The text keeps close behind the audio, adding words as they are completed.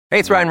Hey,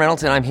 it's Ryan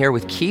Reynolds, and I'm here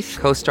with Keith,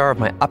 co-star of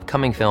my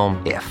upcoming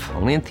film, If,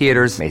 only in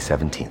theaters May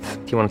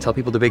 17th. Do you want to tell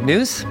people the big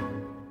news?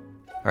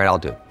 All right, I'll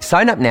do it.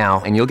 Sign up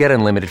now and you'll get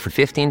unlimited for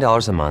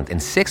 $15 a month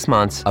and 6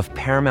 months of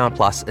Paramount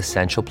Plus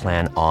Essential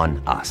Plan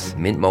on us.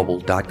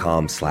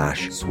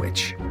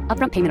 MintMobile.com/switch.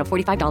 Upfront payment of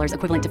 $45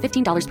 equivalent to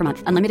 $15 per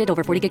month. Unlimited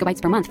over 40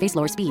 gigabytes per month. Face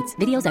lower speeds.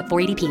 Videos at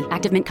 480p.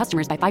 Active Mint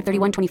customers by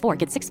 531.24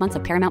 get 6 months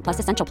of Paramount Plus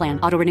Essential Plan.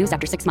 Auto renews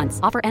after 6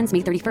 months. Offer ends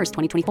May 31st,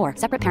 2024.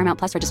 Separate Paramount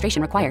Plus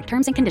registration required.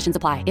 Terms and conditions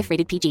apply if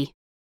rated PG.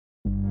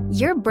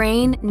 Your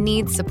brain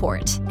needs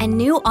support, and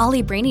new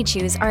Ollie Brainy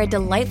Chews are a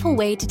delightful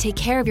way to take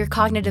care of your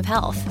cognitive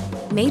health.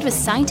 Made with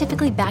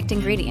scientifically backed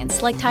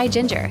ingredients like Thai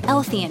ginger,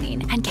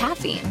 L-theanine, and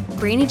caffeine,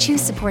 Brainy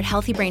Chews support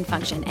healthy brain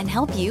function and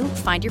help you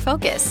find your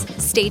focus,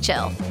 stay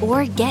chill,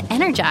 or get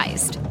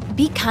energized.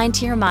 Be kind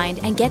to your mind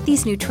and get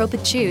these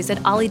nootropic chews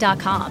at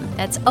ollie.com.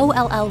 That's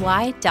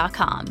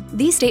OLLY.com.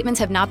 These statements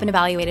have not been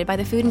evaluated by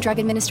the Food and Drug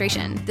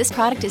Administration. This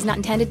product is not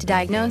intended to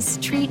diagnose,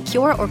 treat,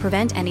 cure, or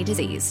prevent any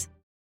disease.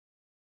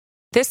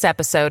 This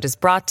episode is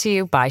brought to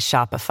you by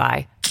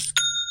Shopify.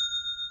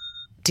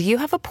 Do you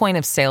have a point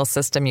of sale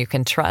system you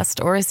can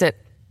trust, or is it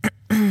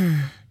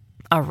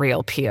a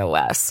real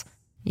POS?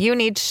 You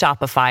need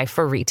Shopify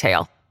for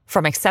retail.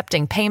 From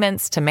accepting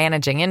payments to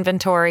managing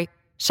inventory,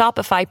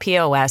 Shopify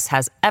POS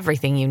has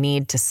everything you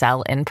need to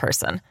sell in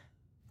person.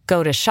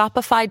 Go to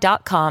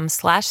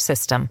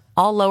shopify.com/system,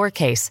 all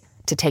lowercase,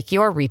 to take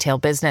your retail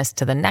business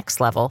to the next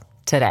level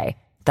today.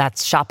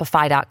 That's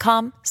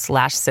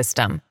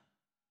shopify.com/system.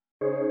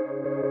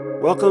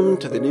 Welcome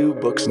to the New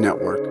Books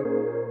Network.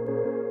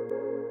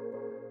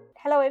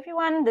 Hello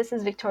everyone, this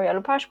is Victoria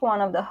Lupashko,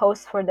 one of the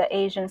hosts for the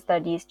Asian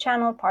Studies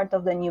channel, part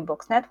of the New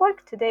Books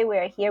Network. Today we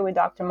are here with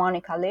Dr.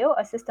 Monica Liu,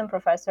 Assistant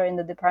Professor in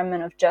the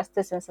Department of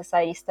Justice and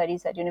Society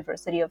Studies at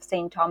University of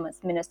St.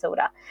 Thomas,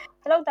 Minnesota.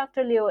 Hello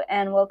Dr. Liu,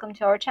 and welcome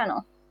to our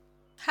channel.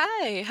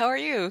 Hi, how are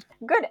you?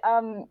 Good.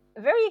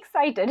 Very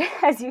excited,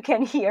 as you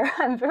can hear.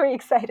 I'm very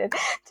excited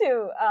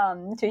to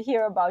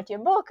hear about your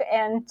book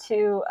and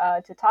to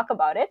talk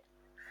about it.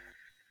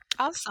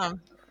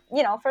 Awesome.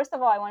 First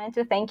of all, I wanted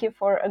to thank you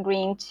for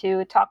agreeing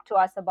to talk to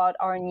us about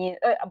your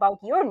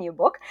new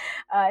book,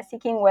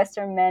 Seeking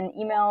Western Men: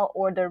 Email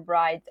Order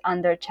Brides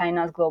Under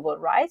China's Global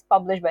Rise,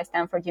 published by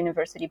Stanford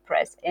University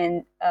Press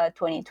in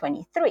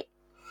 2023.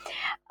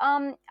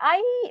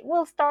 I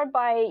will start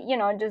by,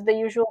 just the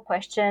usual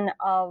question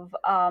of,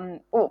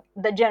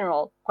 the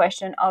general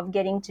question of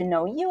getting to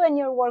know you and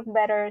your work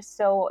better.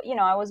 So,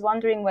 I was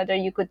wondering whether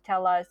you could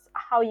tell us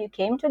how you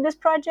came to this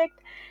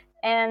project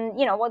and,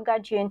 what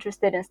got you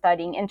interested in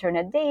studying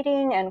internet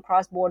dating and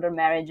cross-border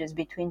marriages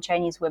between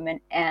Chinese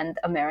women and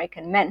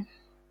American men.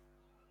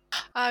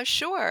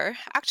 Sure.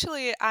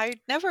 Actually, I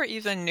never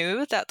even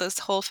knew that this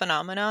whole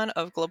phenomenon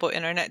of global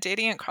internet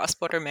dating and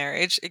cross-border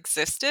marriage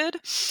existed.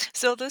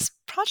 So this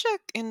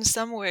project in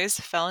some ways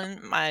fell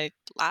in my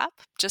lap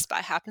just by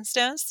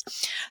happenstance.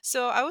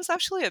 So I was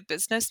actually a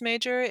business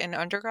major in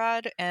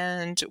undergrad,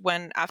 and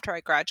after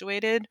I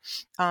graduated,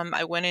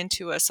 I went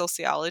into a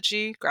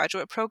sociology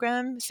graduate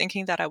program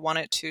thinking that I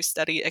wanted to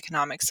study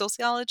economic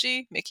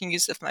sociology, making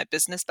use of my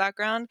business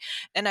background.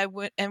 And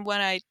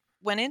when I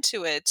went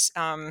into it,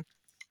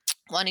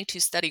 wanting to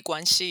study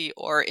guanxi,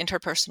 or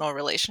interpersonal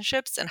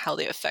relationships, and how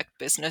they affect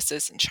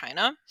businesses in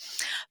China.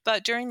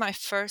 But during my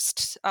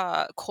first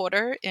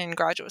quarter in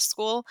graduate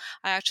school,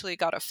 I actually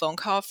got a phone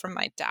call from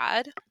my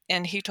dad,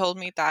 and he told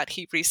me that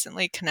he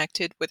recently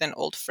connected with an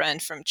old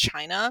friend from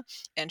China,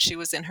 and she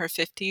was in her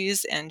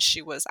 50s, and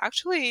she was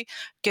actually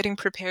getting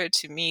prepared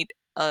to meet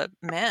a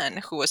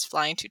man who was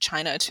flying to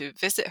China to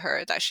visit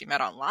her that she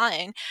met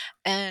online.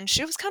 And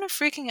she was kind of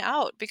freaking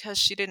out because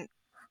she didn't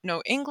know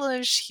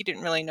English, he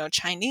didn't really know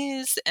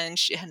Chinese, and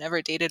she had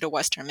never dated a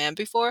Western man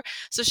before.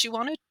 So she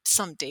wanted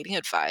some dating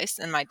advice.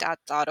 And my dad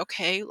thought,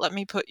 okay, let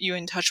me put you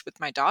in touch with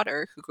my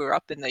daughter who grew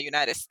up in the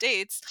United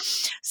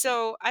States.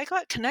 So I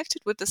got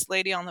connected with this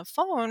lady on the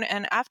phone.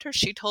 And after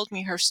she told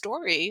me her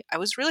story, I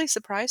was really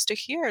surprised to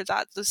hear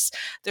that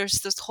there's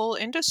this whole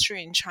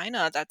industry in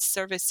China that's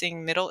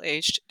servicing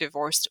middle-aged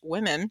divorced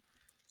women,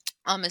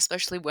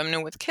 especially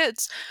women with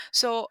kids.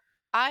 So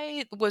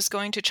I was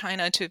going to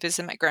China to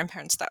visit my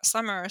grandparents that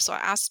summer, so I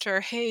asked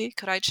her, hey,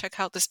 could I check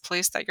out this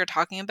place that you're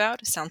talking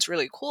about? It sounds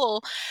really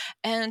cool.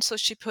 And so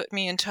she put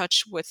me in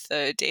touch with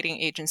the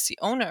dating agency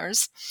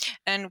owners.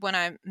 And when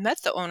I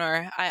met the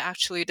owner, I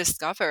actually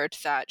discovered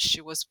that she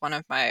was one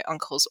of my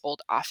uncle's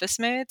old office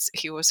mates.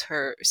 He was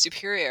her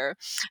superior.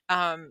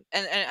 And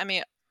I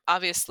mean,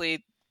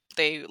 obviously,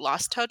 they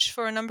lost touch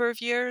for a number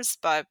of years,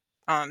 but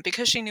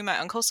because she knew my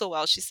uncle so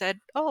well, she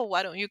said, oh,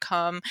 why don't you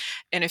come?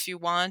 And if you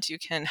want, you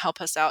can help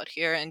us out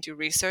here and do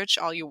research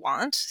all you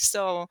want.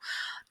 So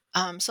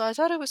I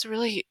thought it was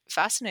really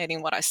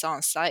fascinating what I saw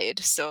on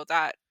site. So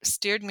that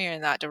steered me in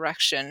that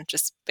direction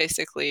just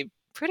basically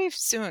pretty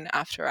soon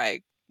after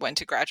I went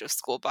to graduate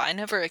school, but I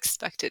never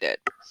expected it.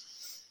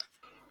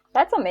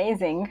 That's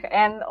amazing.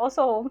 And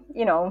also,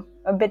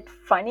 a bit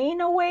funny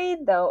in a way,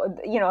 though,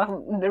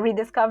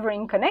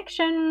 rediscovering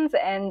connections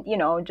and,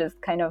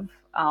 just kind of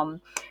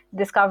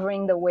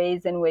discovering the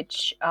ways in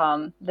which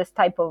this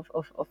type of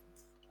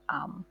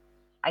um,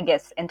 I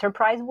guess,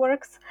 enterprise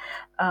works.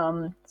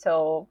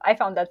 So I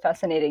found that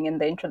fascinating in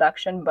the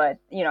introduction, but,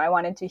 I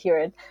wanted to hear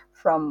it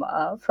from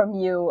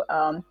you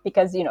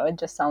because, it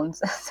just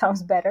sounds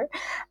sounds better.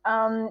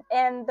 And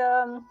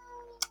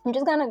I'm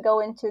just gonna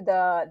go into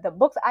the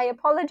books. I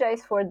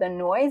apologize for the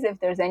noise if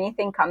there's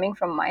anything coming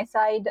from my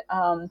side.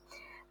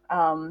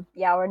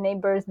 Yeah, our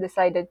neighbors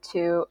decided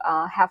to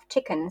have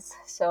chickens,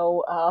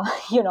 so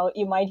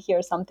you might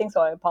hear something.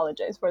 So I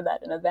apologize for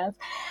that in advance.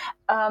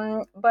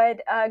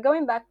 But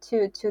going back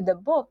to the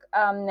book,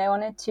 I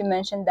wanted to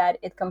mention that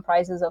it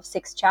comprises of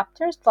 6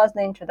 chapters plus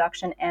the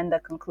introduction and the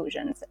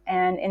conclusions.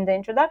 And in the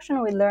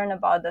introduction, we learn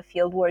about the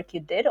fieldwork you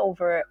did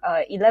over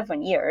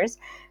 11 years,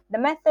 the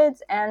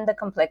methods and the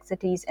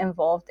complexities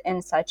involved in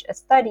such a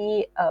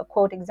study,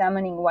 quote,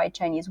 examining why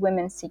Chinese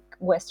women seek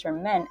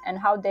Western men and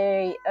how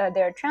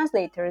their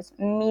translators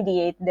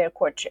mediate their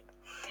courtship.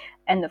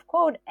 End of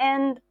quote.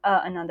 And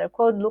another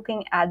quote,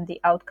 looking at the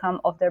outcome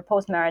of their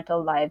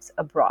postmarital lives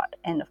abroad.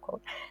 End of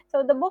quote.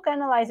 So the book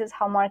analyzes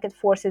how market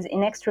forces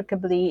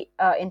inextricably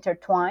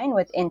intertwine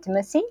with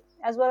intimacy,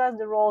 as well as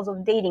the roles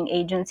of dating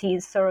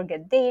agencies,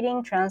 surrogate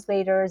dating,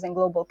 translators, and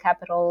global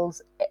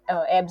capitals,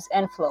 ebbs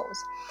and flows.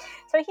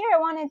 So here I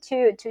wanted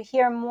to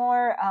hear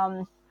more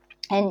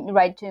and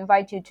to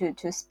invite you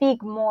to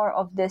speak more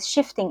of this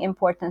shifting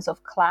importance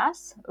of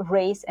class,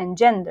 race, and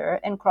gender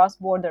in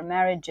cross-border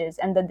marriages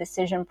and the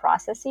decision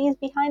processes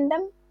behind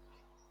them.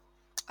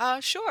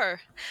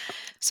 Sure.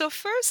 So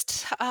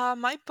first,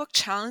 my book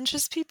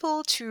challenges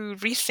people to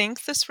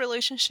rethink this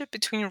relationship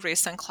between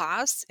race and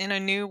class in a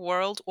new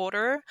world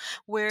order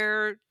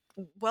where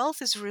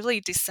wealth is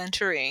really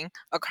decentering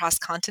across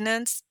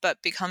continents,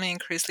 but becoming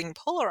increasingly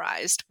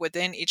polarized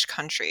within each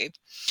country.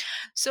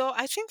 So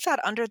I think that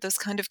under this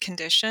kind of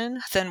condition,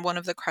 then one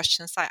of the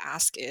questions I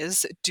ask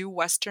is, do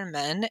Western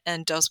men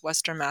and does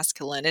Western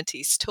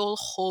masculinity still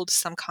hold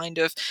some kind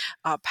of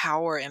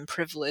power and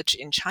privilege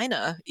in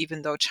China,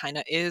 even though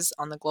China is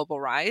on the global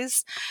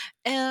rise?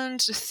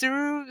 And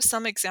through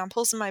some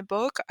examples in my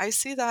book, I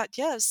see that,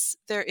 yes,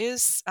 there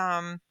is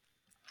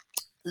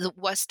the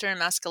Western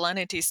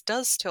masculinities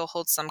does still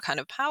hold some kind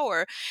of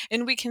power.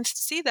 And we can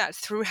see that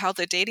through how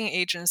the dating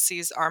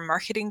agencies are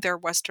marketing their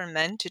Western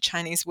men to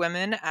Chinese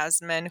women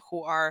as men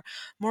who are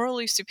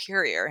morally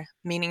superior,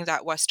 meaning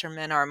that Western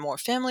men are more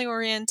family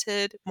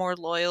oriented, more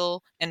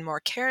loyal, and more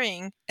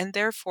caring, and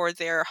therefore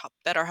they're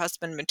better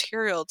husband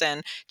material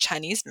than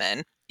Chinese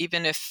men,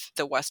 even if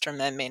the Western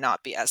men may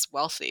not be as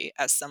wealthy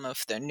as some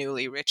of the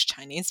newly rich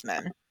Chinese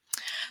men.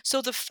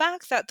 So the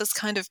fact that this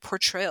kind of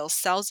portrayal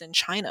sells in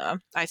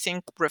China, I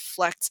think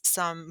reflects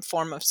some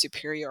form of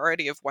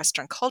superiority of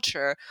Western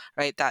culture,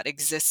 right, that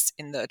exists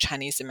in the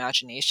Chinese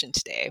imagination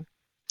today.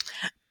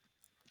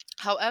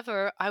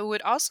 However, I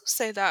would also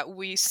say that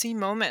we see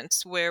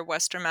moments where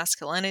Western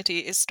masculinity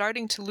is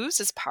starting to lose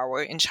its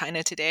power in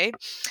China today.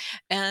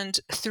 And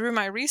through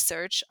my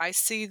research, I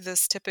see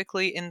this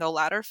typically in the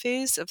latter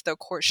phase of the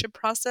courtship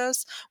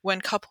process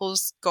when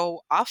couples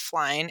go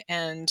offline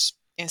and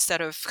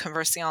instead of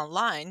conversing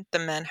online, the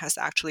man has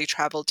actually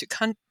traveled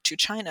to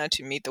China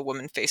to meet the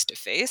woman face to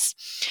face.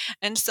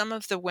 And some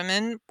of the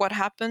women, what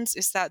happens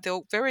is that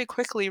they'll very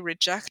quickly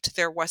reject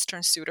their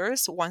Western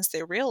suitors once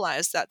they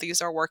realize that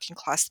these are working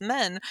class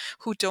men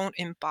who don't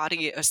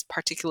embody a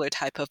particular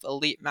type of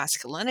elite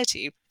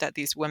masculinity that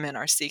these women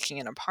are seeking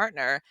in a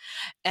partner.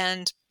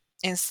 And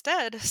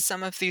instead,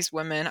 some of these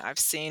women I've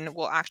seen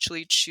will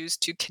actually choose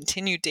to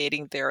continue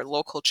dating their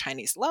local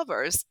Chinese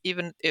lovers,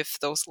 even if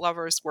those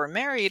lovers were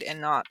married and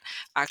not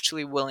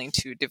actually willing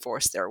to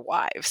divorce their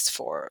wives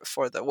for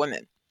the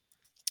women.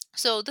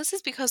 So this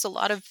is because a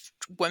lot of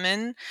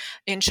women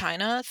in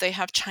China, they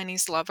have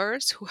Chinese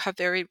lovers who have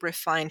very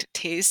refined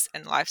tastes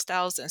and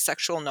lifestyles and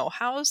sexual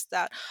know-hows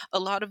that a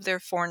lot of their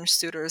foreign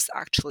suitors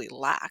actually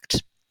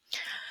lacked.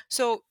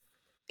 So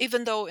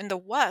even though in the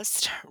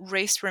West,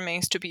 race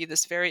remains to be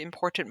this very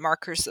important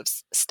markers of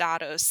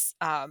status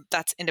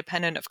that's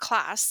independent of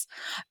class,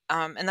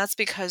 and that's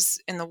because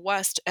in the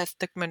West,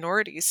 ethnic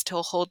minorities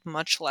still hold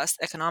much less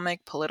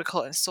economic,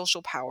 political, and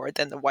social power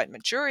than the white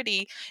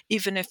majority,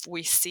 even if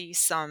we see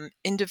some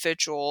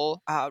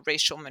individual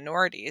racial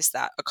minorities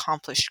that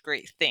accomplish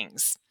great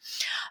things.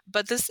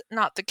 But this is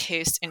not the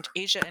case in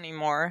Asia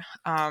anymore.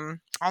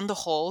 On the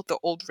whole, the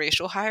old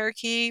racial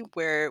hierarchy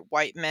where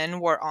white men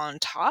were on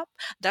top,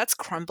 that's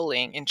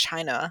crumbling in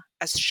China,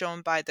 as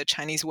shown by the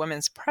Chinese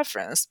women's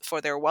preference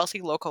for their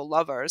wealthy local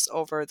lovers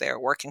over their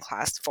working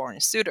class foreign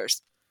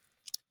suitors.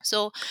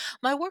 So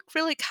my work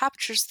really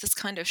captures this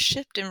kind of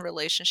shift in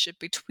relationship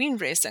between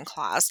race and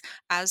class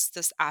as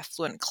this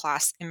affluent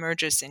class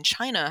emerges in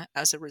China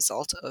as a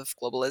result of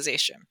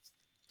globalization.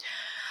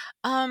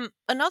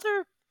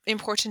 Another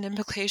important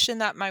implication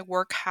that my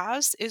work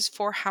has is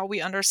for how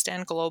we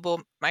understand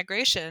global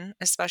migration,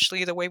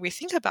 especially the way we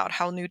think about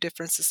how new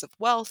differences of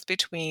wealth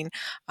between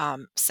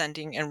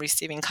sending and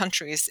receiving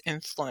countries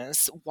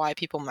influence why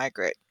people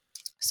migrate.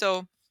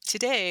 So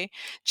today,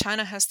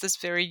 China has this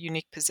very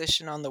unique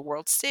position on the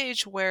world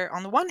stage where,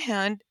 on the one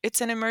hand,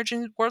 it's an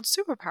emerging world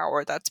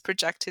superpower that's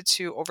projected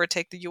to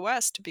overtake the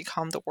US to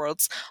become the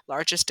world's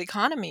largest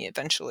economy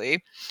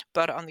eventually.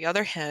 But on the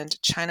other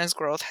hand, China's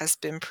growth has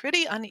been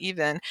pretty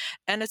uneven,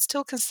 and it's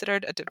still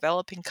considered a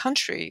developing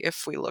country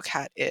if we look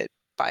at it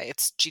by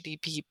its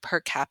GDP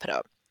per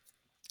capita.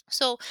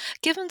 So,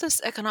 given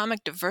this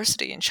economic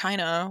diversity in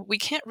China, we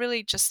can't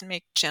really just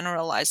make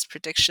generalized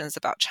predictions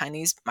about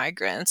Chinese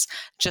migrants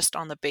just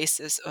on the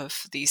basis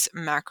of these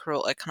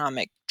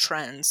macroeconomic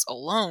trends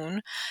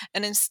alone.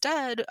 And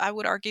instead, I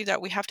would argue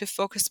that we have to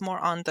focus more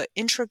on the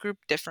intragroup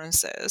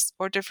differences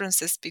or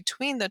differences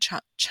between the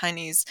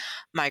Chinese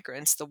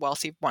migrants, the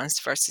wealthy ones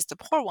versus the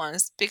poor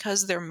ones,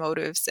 because their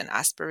motives and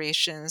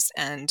aspirations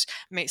and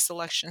mate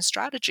selection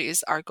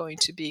strategies are going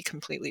to be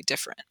completely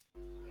different.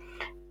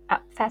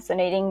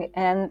 Fascinating,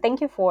 and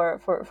thank you for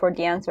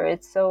the answer.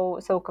 It's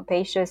so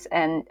capacious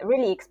and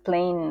really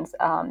explains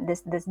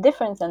this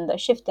difference and the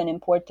shift in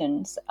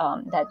importance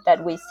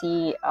that we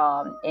see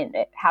in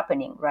it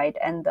happening, right?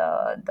 And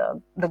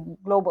the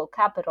global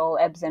capital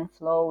ebbs and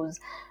flows,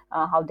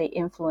 how they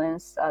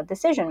influence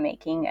decision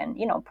making and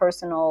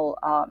personal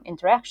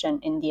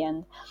interaction in the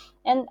end.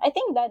 And I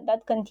think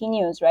that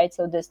continues, right?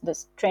 So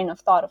this train of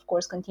thought, of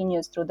course,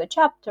 continues through the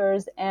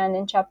chapters. And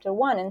in chapter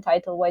 1,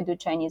 entitled "Why Do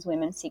Chinese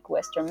Women Seek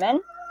Western Men?"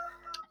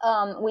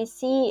 We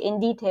see in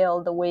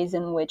detail the ways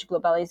in which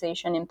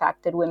globalization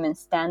impacted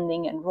women's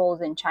standing and roles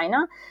in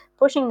China,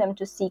 pushing them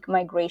to seek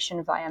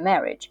migration via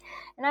marriage.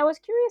 And I was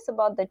curious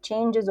about the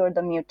changes or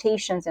the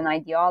mutations in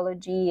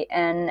ideology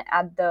and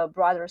at the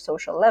broader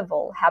social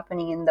level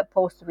happening in the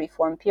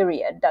post-reform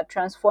period that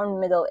transformed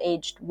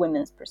middle-aged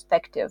women's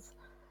perspective.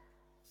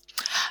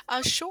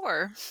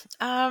 Sure.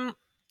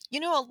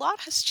 A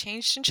lot has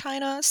changed in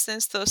China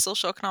since the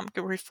social economic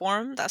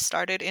reform that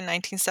started in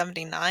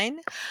 1979.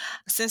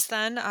 Since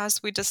then,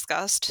 as we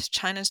discussed,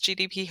 China's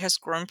GDP has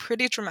grown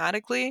pretty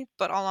dramatically,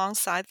 but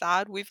alongside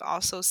that, we've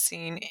also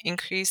seen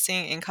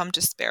increasing income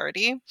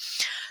disparity.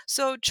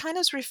 So,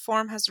 China's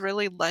reform has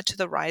really led to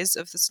the rise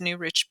of this new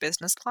rich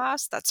business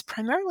class that's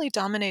primarily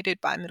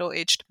dominated by middle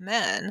aged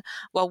men,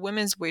 while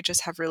women's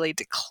wages have really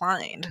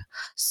declined.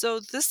 So,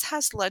 this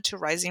has led to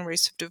rising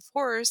rates of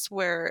divorce,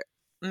 where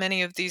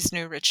many of these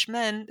new rich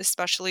men,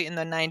 especially in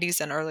the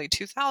 90s and early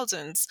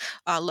 2000s,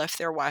 left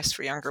their wives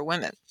for younger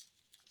women.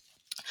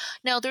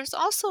 Now, there's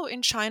also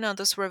in China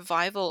this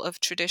revival of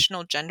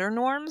traditional gender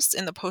norms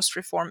in the post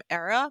reform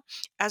era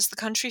as the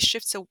country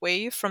shifts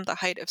away from the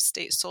height of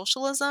state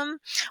socialism,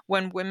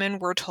 when women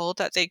were told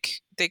that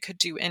they could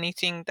do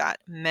anything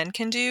that men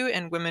can do,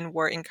 and women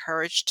were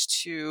encouraged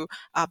to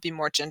be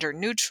more gender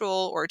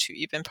neutral or to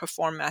even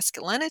perform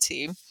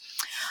masculinity.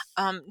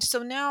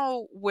 So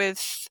now,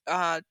 with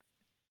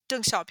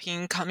Deng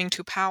Xiaoping coming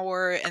to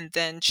power and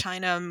then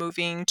China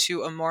moving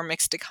to a more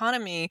mixed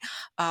economy,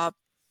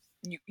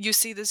 you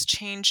see this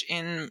change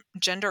in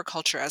gender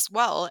culture as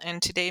well.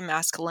 And today,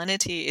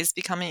 masculinity is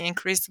becoming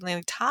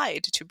increasingly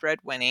tied to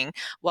breadwinning,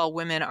 while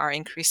women are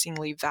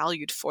increasingly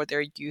valued for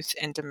their youth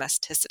and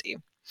domesticity.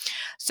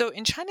 So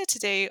in China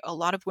today, a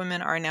lot of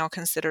women are now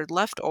considered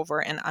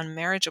leftover and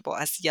unmarriageable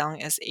as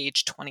young as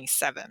age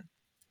 27.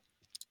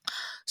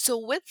 So,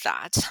 with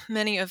that,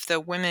 many of the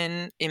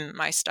women in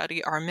my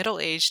study are middle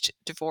aged,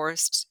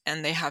 divorced,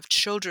 and they have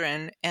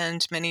children,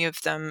 and many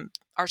of them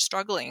are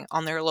struggling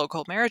on their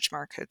local marriage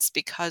markets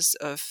because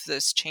of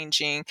this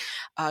changing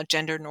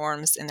gender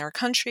norms in their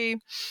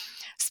country.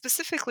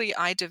 Specifically,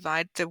 I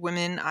divide the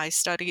women I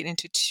studied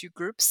into two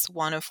groups,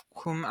 one of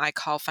whom I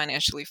call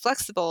financially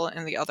flexible,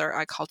 and the other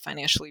I called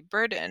financially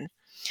burdened.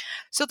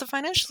 So the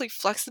financially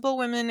flexible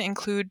women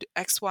include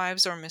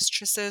ex-wives or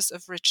mistresses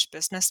of rich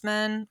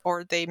businessmen,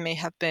 or they may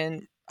have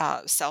been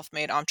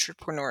self-made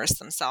entrepreneurs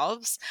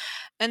themselves.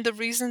 And the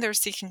reason they're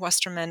seeking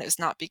Western men is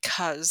not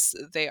because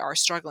they are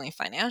struggling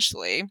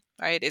financially,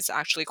 right? It's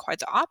actually quite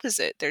the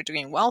opposite. They're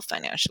doing well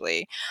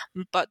financially,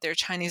 but their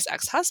Chinese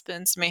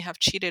ex-husbands may have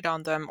cheated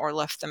on them or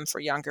left them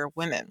for younger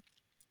women.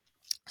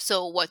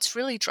 So what's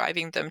really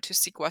driving them to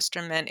seek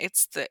Western men,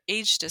 it's the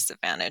age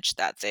disadvantage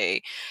that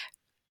they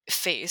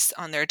face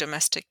on their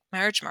domestic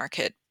marriage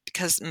market,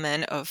 because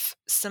men of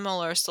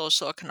similar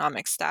social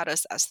economic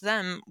status as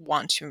them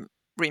want to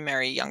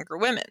remarry younger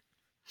women.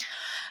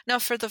 Now,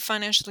 for the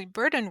financially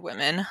burdened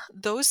women,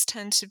 those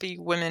tend to be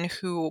women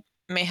who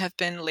may have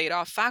been laid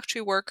off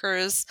factory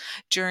workers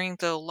during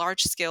the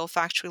large-scale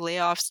factory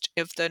layoffs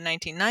of the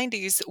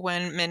 1990s,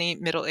 when many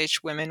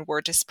middle-aged women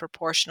were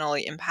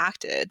disproportionately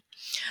impacted.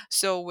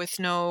 So with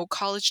no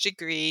college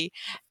degree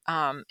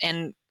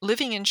and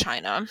living in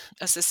China,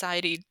 a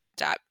society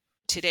that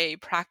today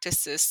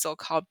practices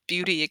so-called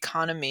beauty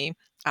economy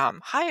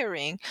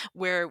hiring,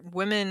 where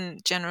women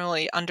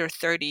generally under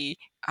 30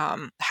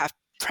 have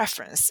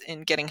preference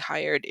in getting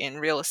hired in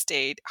real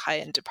estate,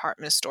 high-end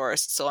department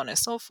stores, so on and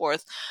so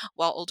forth,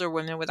 while older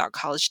women without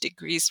college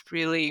degrees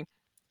really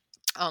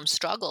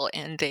struggle,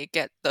 and they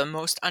get the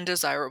most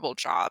undesirable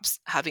jobs,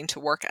 having to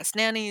work as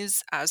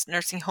nannies, as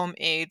nursing home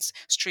aides,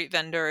 street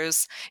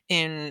vendors,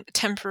 in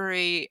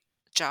temporary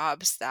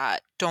jobs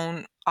that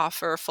don't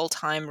offer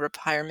full-time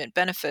retirement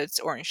benefits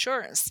or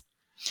insurance.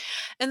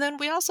 And then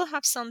we also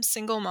have some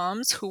single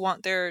moms who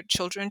want their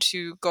children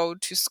to go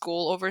to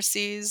school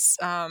overseas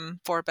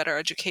for a better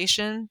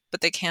education,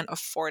 but they can't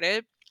afford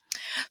it.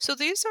 So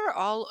these are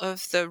all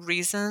of the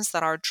reasons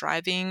that are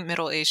driving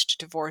middle-aged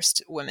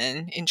divorced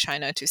women in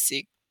China to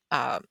seek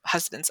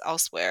husbands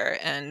elsewhere.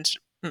 And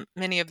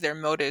many of their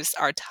motives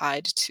are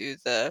tied to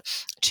the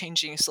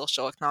changing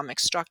social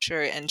economic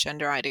structure and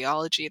gender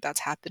ideology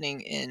that's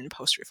happening in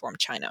post-reform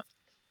China.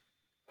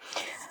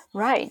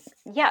 Right.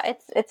 Yeah,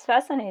 it's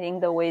fascinating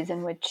the ways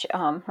in which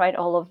right,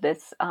 all of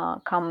this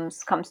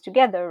comes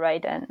together,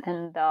 right,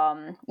 and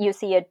you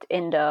see it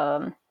in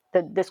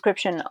the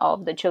description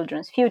of the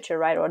children's future,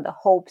 right, or the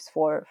hopes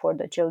for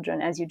the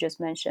children, as you just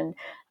mentioned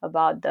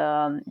about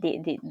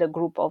the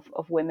group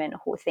of women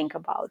who think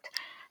about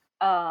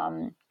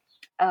um,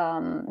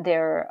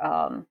 their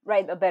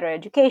right, a better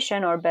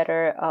education or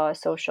better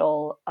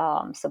social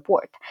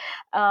support.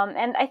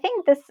 And I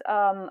think this,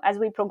 as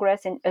we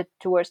progress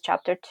towards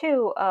chapter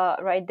 2,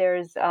 right,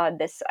 there's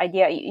this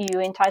idea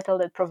you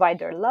entitled it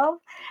 "Provider Love,"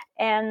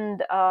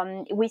 and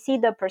we see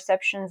the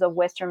perceptions of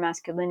Western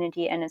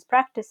masculinity and its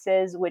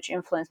practices, which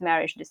influence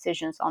marriage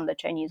decisions on the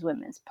Chinese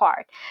women's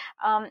part.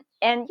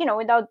 And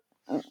without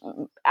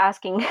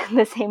asking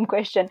the same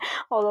question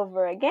all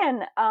over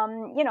again,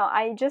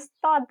 I just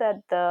thought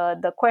that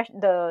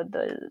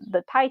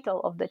the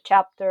title of the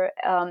chapter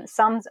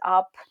sums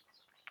up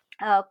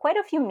quite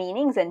a few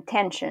meanings and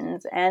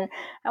tensions, and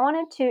I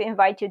wanted to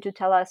invite you to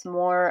tell us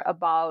more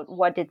about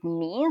what it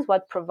means,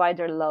 what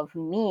provider love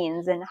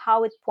means, and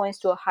how it points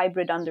to a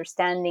hybrid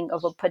understanding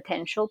of a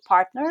potential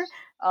partner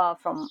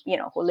from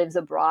who lives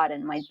abroad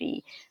and might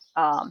be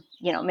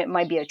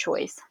might be a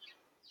choice.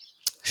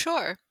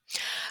 Sure.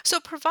 So,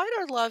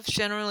 provider love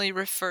generally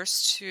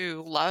refers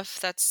to love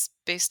that's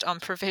based on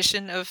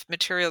provision of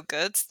material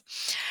goods.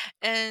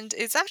 And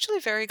it's actually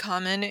very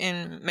common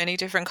in many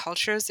different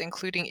cultures,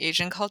 including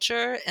Asian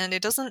culture. And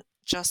it doesn't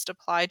just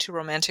apply to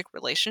romantic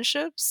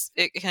relationships,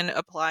 it can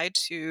apply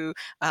to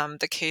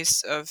the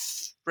case of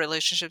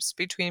relationships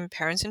between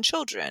parents and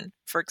children.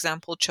 For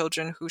example,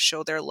 children who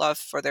show their love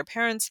for their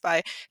parents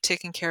by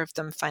taking care of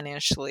them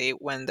financially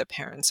when the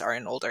parents are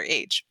in older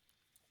age.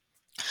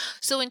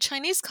 So in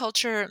Chinese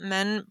culture,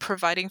 men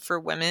providing for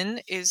women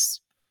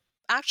is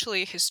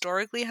actually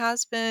historically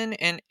has been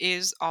and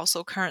is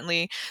also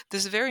currently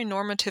this very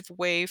normative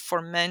way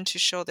for men to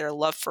show their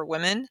love for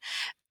women.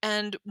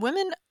 And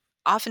women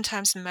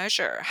oftentimes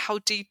measure how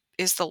deep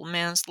is the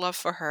man's love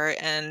for her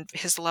and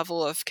his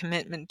level of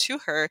commitment to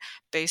her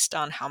based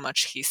on how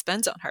much he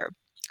spends on her.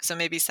 So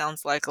maybe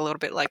sounds like a little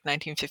bit like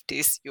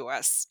 1950s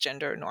US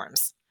gender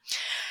norms.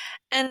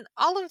 And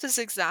all of this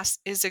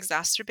is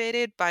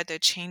exacerbated by the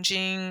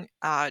changing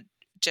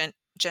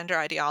gender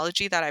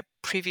ideology that I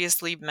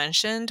previously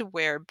mentioned,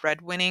 where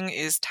breadwinning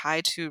is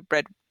tied to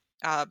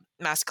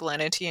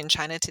masculinity in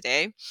China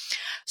today.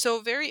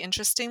 So, very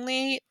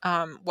interestingly,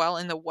 while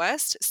in the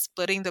West,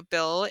 splitting the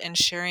bill and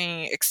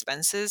sharing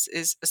expenses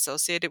is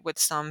associated with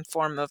some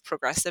form of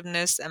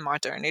progressiveness and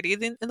modernity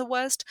in the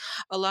West,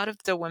 a lot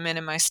of the women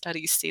in my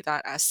studies see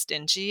that as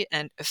stingy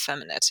and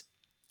effeminate.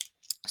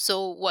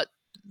 So what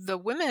the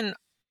women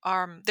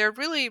are, they're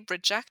really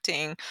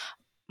rejecting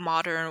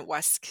modern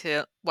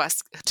Western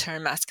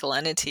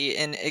masculinity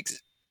in its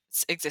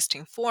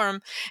existing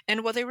form.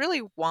 And what they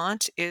really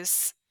want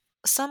is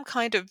some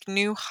kind of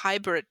new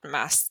hybrid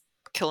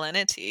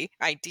masculinity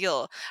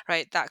ideal,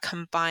 right? That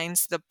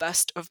combines the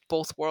best of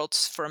both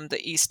worlds from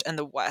the East and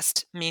the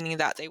West, meaning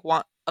that they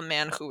want a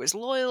man who is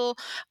loyal,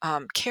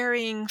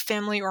 caring,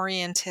 family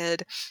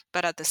oriented,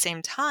 but at the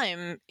same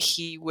time,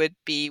 he would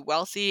be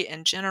wealthy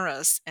and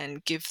generous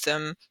and give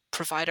them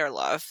provider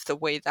love the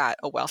way that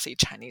a wealthy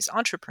Chinese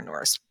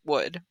entrepreneurs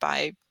would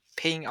by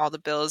paying all the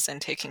bills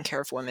and taking care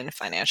of women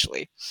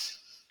financially.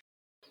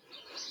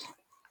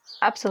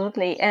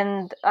 Absolutely,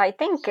 and I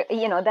think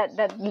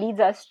that leads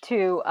us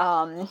to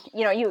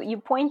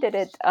you pointed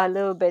it a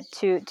little bit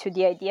to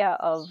the idea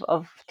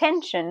of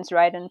tensions,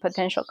 right, and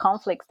potential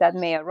conflicts that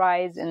may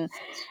arise in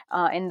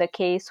the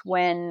case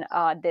when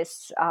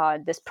this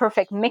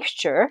perfect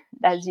mixture,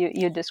 as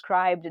you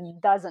described,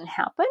 doesn't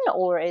happen,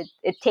 or it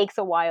takes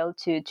a while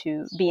to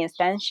be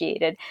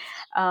instantiated.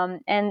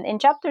 And in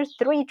chapter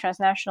 3,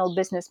 transnational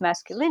business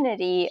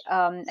masculinity,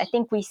 I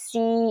think we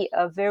see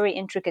a very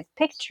intricate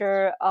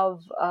picture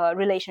of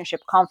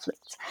relationship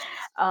conflicts.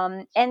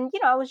 And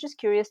I was just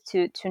curious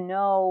to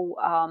know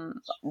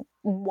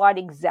what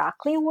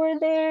exactly were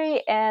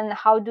they and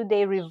how do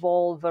they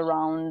revolve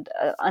around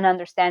an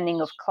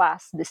understanding of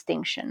class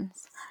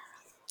distinctions.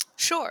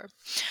 Sure.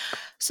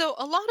 So,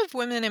 a lot of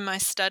women in my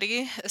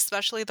study,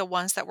 especially the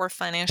ones that were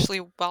financially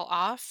well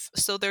off,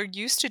 so they're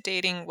used to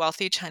dating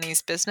wealthy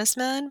Chinese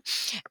businessmen.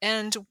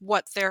 And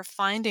what they're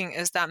finding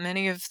is that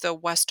many of the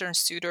Western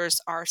suitors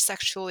are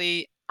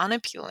sexually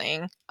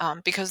unappealing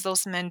because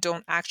those men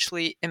don't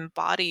actually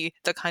embody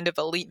the kind of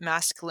elite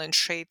masculine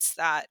traits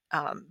that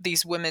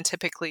these women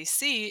typically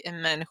see in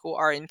men who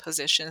are in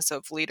positions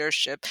of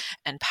leadership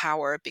and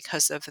power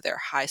because of their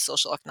high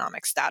social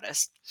economic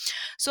status.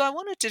 So I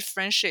want to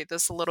differentiate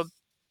this a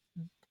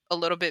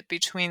little bit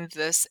between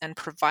this and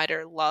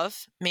provider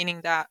love,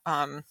 meaning that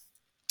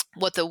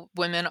what the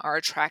women are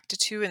attracted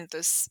to in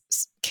this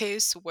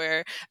case,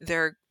 where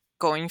they're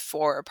going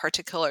for a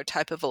particular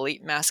type of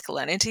elite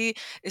masculinity,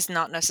 is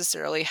not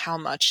necessarily how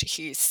much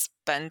he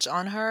spent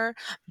on her,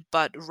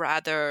 but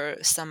rather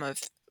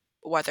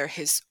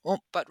his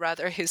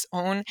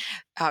own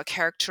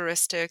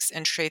characteristics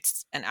and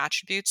traits and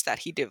attributes that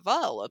he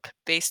developed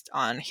based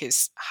on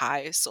his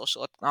high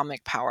social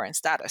economic power and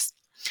status.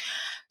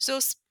 So,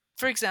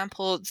 for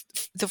example,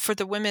 for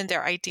the women,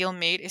 their ideal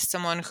mate is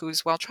someone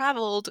who's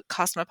well-traveled,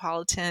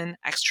 cosmopolitan,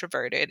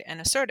 extroverted, and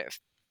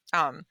assertive.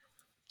 Um,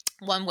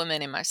 One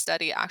woman in my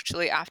study,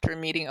 actually, after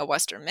meeting a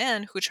Western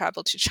man who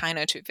traveled to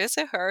China to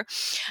visit her,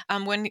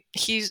 when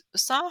she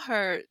saw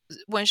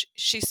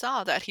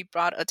that he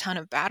brought a ton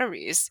of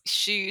batteries,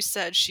 she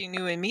said she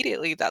knew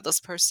immediately that this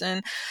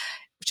person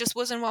just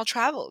wasn't well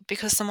traveled,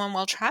 because someone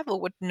well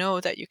traveled would know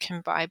that you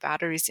can buy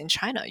batteries in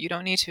China. You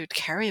don't need to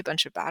carry a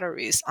bunch of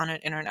batteries on an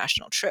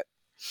international trip.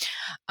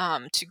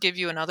 To give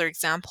you another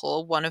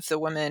example, one of the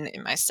women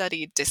in my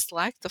study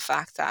disliked the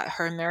fact that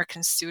her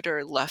American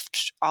suitor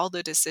left all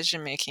the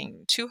decision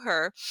making to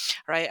her,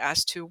 right,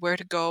 as to where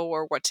to go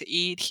or what to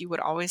eat. He would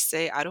always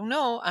say, "I don't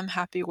know, I'm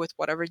happy with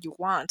whatever you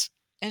want."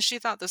 And she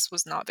thought this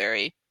was not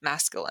very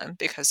masculine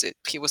because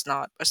he was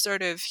not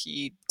assertive.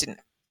 He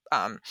didn't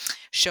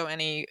show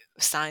any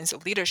signs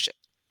of leadership.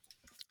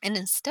 And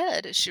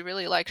instead, she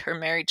really liked her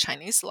married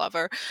Chinese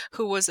lover,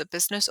 who was a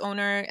business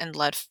owner and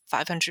led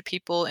 500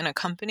 people in a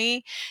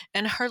company.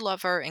 And her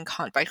lover,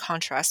 by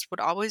contrast, would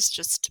always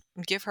just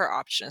give her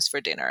options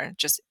for dinner,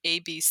 just A,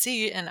 B,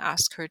 C, and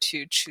ask her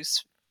to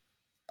choose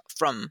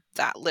from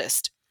that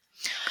list.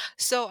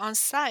 So on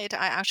site,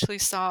 I actually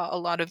saw a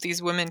lot of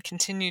these women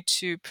continue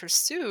to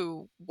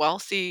pursue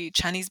wealthy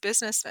Chinese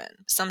businessmen,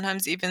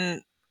 sometimes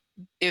even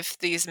if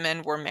these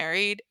men were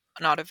married,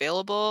 not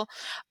available,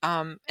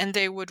 and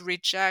they would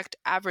reject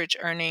average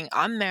earning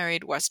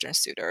unmarried Western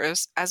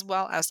suitors, as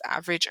well as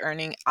average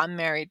earning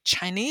unmarried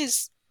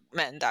Chinese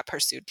men that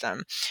pursued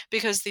them,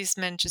 because these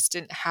men just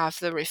didn't have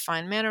the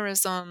refined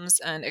mannerisms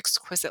and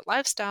exquisite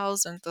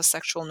lifestyles and the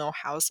sexual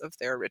know-hows of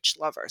their rich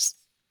lovers.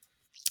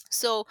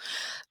 So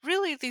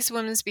really, these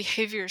women's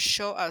behaviors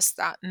show us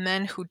that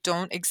men who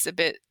don't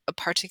exhibit a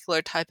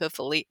particular type of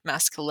elite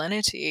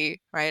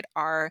masculinity, right,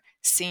 are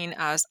seen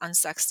as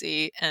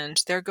unsexy,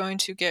 and they're going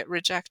to get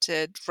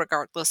rejected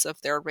regardless of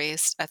their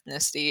race,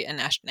 ethnicity, and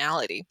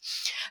nationality.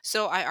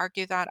 So I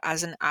argue that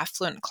as an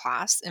affluent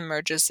class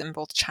emerges in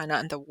both China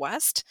and the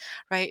West,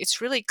 right, it's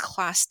really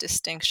class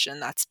distinction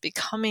that's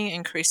becoming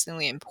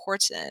increasingly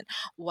important,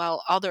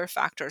 while other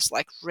factors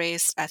like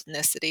race,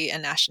 ethnicity,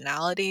 and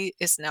nationality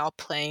is now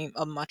playing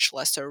a much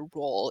lesser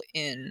role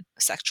in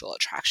sexual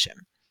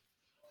attraction.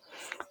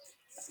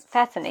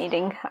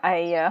 Fascinating.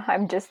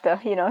 I'm just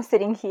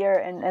sitting here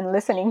and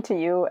listening to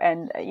you,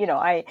 and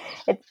I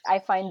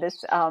find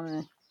this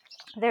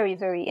very,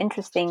 very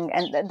interesting,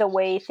 and the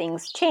way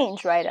things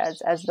change, right,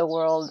 as the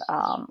world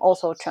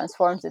also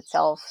transforms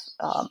itself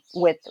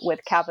with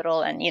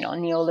capital and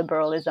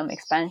neoliberalism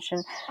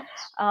expansion.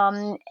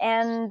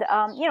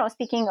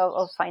 Speaking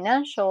of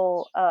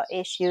financial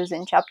issues,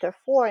 in chapter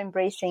 4,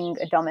 embracing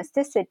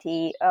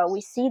domesticity,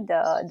 we see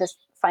this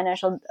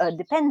financial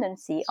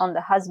dependency on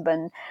the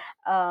husband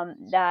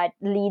that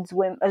leads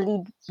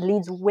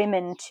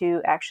women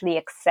to actually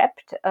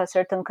accept a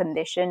certain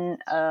condition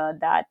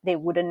that they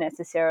wouldn't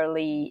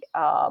necessarily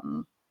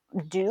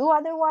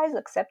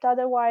accept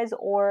otherwise,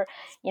 or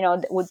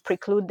would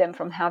preclude them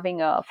from having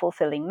a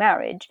fulfilling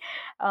marriage.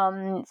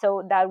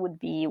 So that would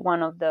be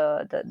one of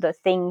the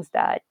things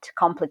that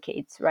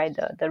complicates, right,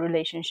 the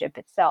relationship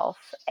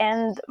itself.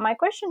 And my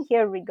question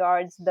here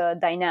regards the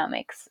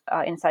dynamics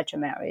in such a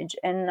marriage,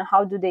 and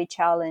how do they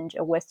challenge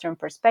a Western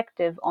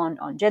perspective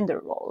on gender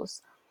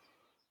roles?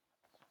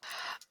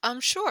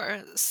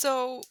 Sure.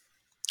 So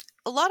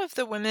a lot of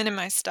the women in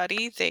my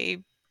study,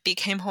 they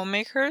became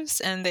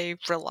homemakers and they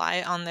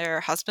rely on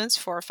their husbands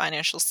for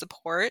financial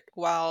support,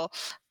 while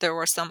there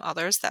were some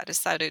others that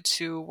decided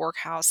to work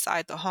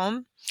outside the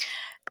home.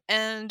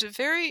 And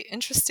very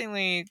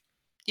interestingly,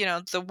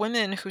 the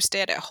women who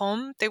stayed at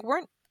home, they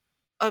weren't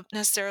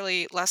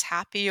necessarily less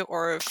happy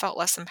or felt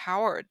less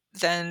empowered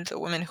than the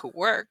women who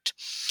worked.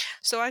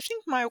 So I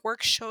think my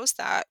work shows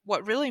that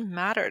what really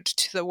mattered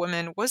to the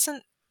women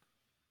wasn't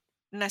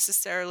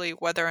necessarily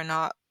whether or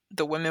not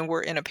the women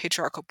were in a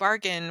patriarchal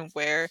bargain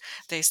where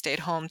they stayed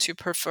home to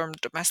perform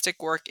domestic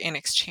work in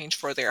exchange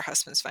for their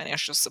husband's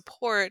financial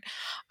support.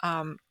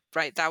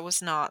 Right, that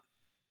was not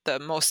the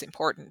most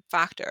important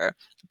factor,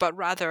 but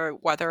rather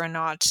whether or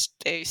not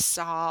they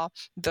saw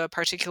the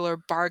particular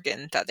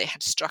bargain that they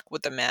had struck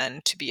with the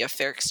man to be a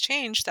fair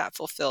exchange that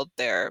fulfilled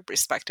their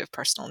respective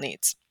personal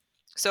needs.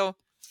 So,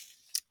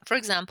 for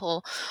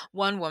example,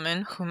 one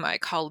woman whom I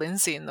call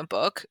Lindsay in the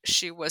book,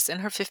 she was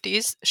in her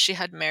 50s. She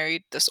had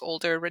married this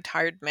older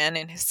retired man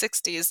in his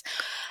 60s,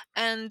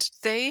 and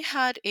they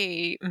had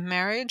a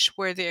marriage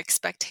where the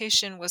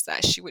expectation was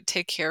that she would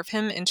take care of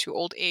him into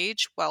old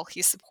age while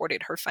he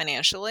supported her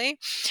financially.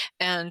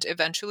 And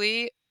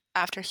eventually,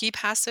 after he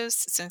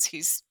passes, since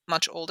he's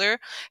much older,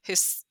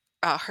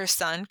 her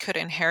son could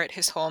inherit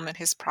his home and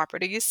his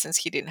properties since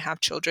he didn't have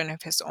children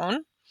of his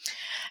own.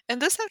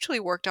 And this actually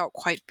worked out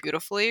quite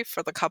beautifully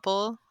for the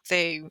couple.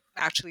 They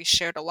actually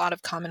shared a lot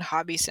of common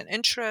hobbies and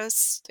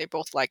interests. They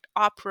both liked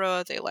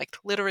opera, they liked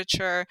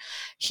literature.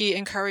 He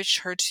encouraged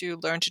her to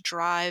learn to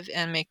drive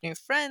and make new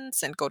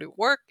friends and go to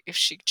work if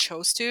she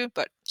chose to,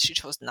 but she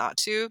chose not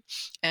to.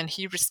 And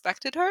he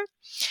respected her.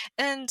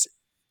 And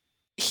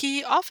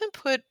he often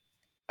put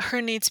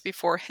her needs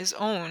before his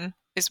own,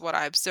 is what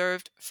I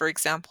observed. For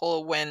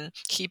example, when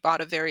he bought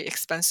a very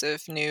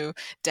expensive new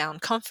down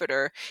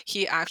comforter,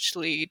 he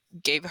actually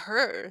gave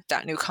her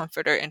that new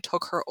comforter and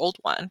took her old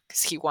one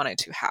because he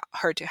wanted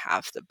her to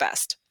have the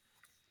best.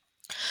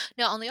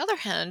 Now, on the other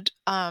hand,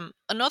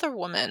 another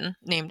woman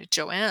named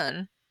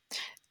Joanne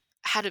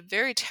had a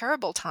very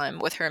terrible time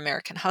with her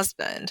American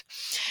husband.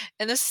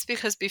 And this is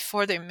because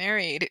before they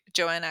married,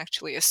 Joanne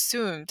actually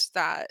assumed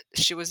that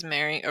she was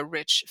marrying a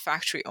rich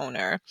factory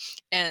owner.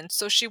 And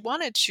so she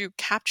wanted to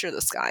capture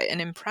this guy and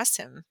impress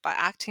him by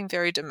acting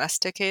very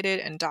domesticated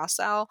and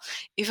docile.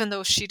 Even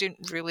though she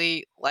didn't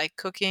really like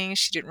cooking,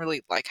 she didn't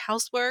really like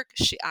housework,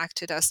 she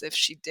acted as if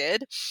she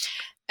did.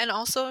 And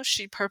also,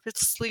 she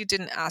purposely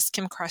didn't ask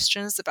him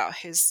questions about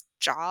his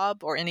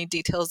job or any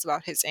details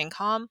about his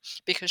income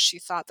because she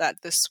thought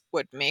that this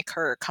would make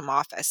her come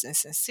off as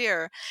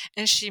insincere.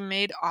 And she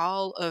made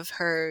all of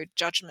her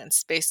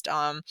judgments based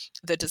on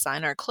the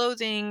designer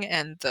clothing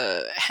and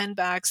the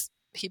handbags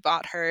he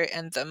bought her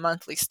and the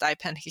monthly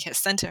stipend he had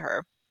sent to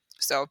her.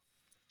 So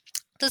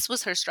this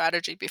was her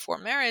strategy before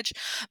marriage,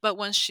 but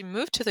when she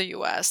moved to the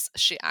US,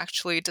 she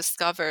actually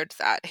discovered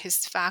that his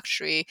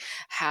factory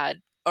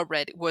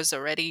was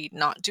already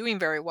not doing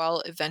very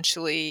well.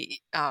 Eventually,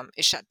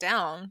 it shut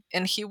down,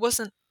 and he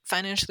wasn't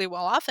financially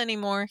well off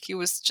anymore. He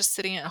was just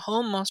sitting at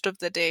home most of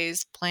the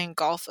days, playing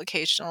golf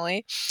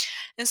occasionally.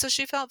 And so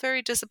she felt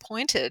very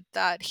disappointed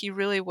that he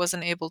really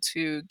wasn't able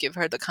to give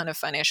her the kind of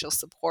financial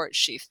support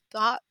she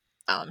thought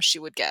she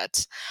would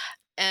get.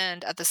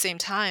 And at the same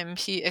time,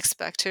 he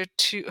expected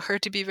her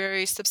to be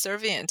very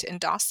subservient and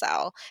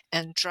docile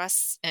and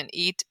dress and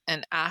eat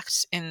and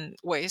act in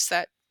ways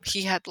that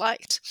he had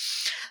liked.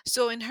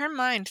 So in her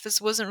mind,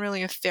 this wasn't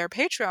really a fair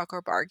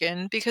patriarchal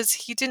bargain because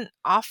he didn't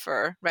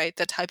offer, right,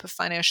 the type of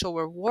financial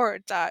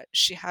reward that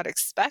she had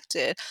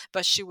expected,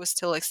 but she was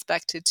still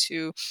expected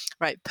to,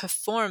 right,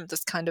 perform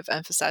this kind of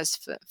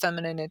emphasized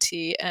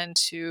femininity and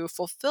to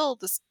fulfill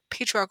this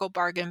patriarchal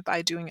bargain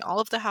by doing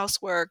all of the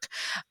housework,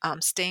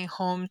 staying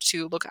home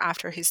to look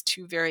after his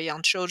two very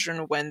young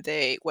children when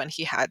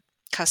he had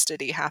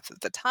custody half of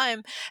the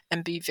time,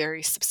 and be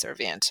very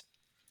subservient.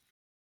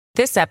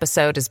 This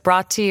episode is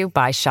brought to you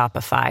by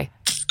Shopify.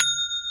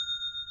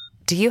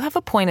 Do you have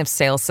a point of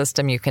sale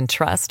system you can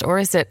trust, or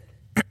is it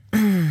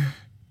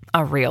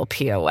a real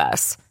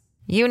POS?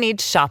 You need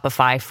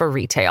Shopify for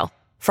retail.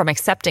 From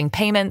accepting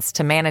payments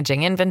to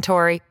managing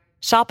inventory,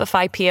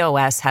 Shopify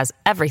POS has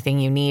everything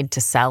you need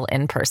to sell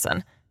in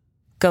person.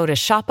 Go to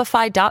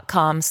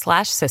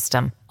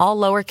shopify.com/system, all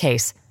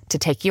lowercase, to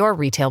take your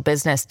retail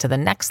business to the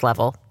next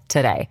level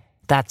today.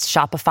 That's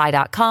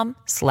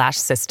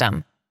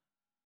shopify.com/system.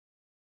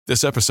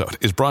 This episode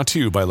is brought to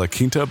you by La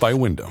Quinta by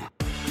Wyndham.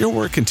 Your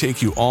work can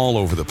take you all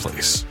over the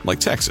place, like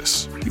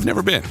Texas. You've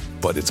never been,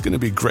 but it's going to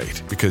be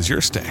great because you're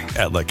staying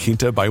at La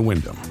Quinta by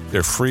Wyndham.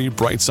 Their free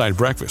Bright Side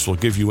breakfast will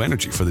give you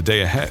energy for the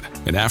day ahead.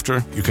 And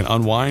after, you can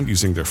unwind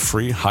using their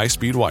free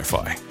high-speed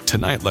Wi-Fi.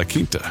 Tonight, La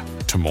Quinta.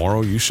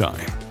 Tomorrow, you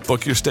shine.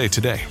 Book your stay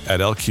today at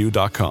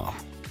lq.com.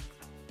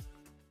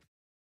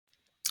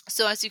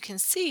 So as you can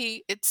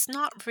see, it's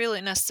not really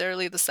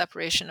necessarily the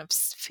separation of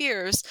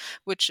spheres,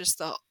 which is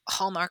the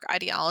hallmark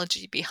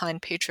ideology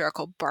behind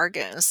patriarchal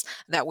bargains,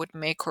 that would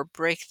make or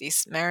break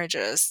these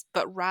marriages,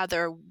 but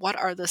rather what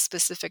are the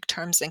specific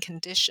terms and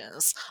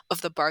conditions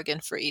of the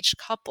bargain for each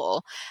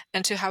couple.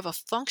 And to have a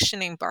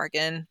functioning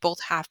bargain,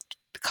 both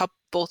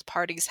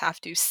parties have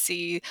to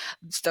see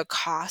the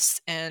costs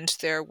and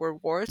their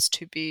rewards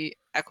to be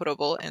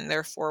equitable and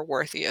therefore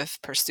worthy of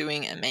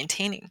pursuing and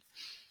maintaining.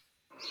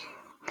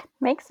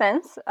 Makes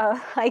sense.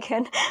 I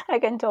can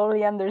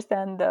totally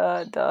understand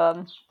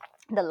the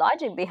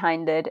logic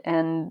behind it,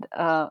 and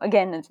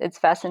again, it's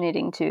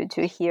fascinating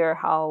to hear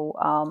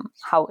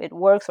how it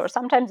works, or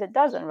sometimes it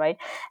doesn't, right?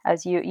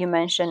 As you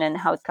mentioned, and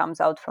how it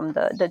comes out from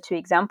the two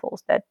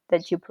examples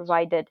that you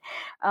provided,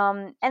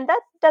 and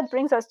that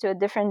brings us to a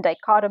different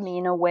dichotomy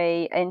in a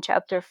way in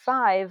chapter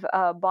 5,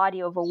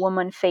 Body of a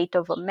Woman, Fate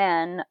of a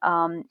Man.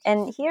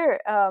 And here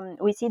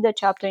we see the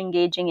chapter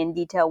engaging in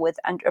detail with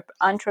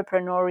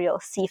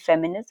entrepreneurial sea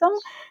feminism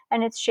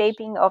and its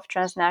shaping of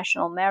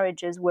transnational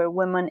marriages where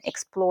women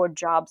explore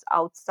jobs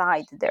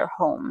outside their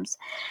homes.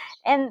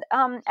 And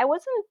I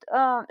wasn't,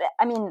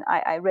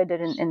 I read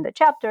it in the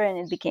chapter and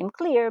it became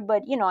clear,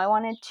 but, I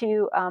wanted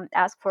to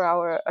ask for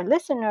our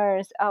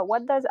listeners,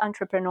 what does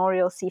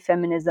entrepreneurial sea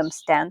feminism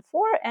stand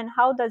for? And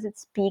how does it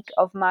speak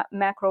of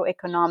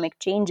macroeconomic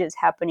changes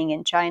happening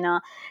in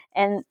China?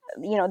 And,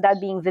 that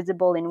being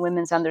visible in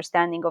women's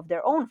understanding of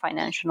their own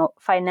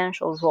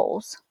financial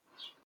roles.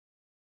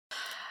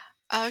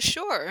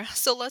 Sure.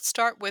 So let's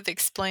start with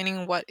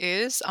explaining what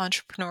is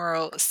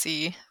entrepreneurial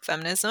sea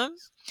feminism.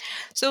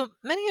 So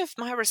many of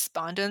my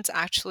respondents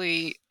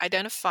actually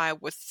identify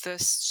with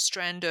this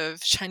strand of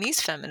Chinese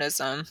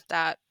feminism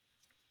that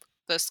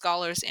the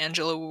scholars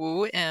Angela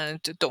Wu and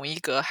Dong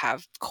Yige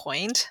have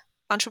coined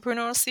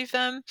entrepreneurial sea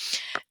fem.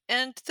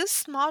 And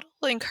this model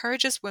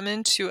encourages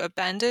women to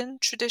abandon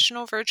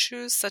traditional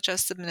virtues such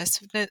as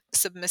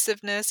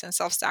submissiveness and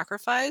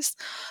self-sacrifice,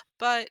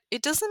 but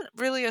it doesn't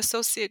really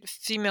associate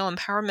female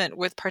empowerment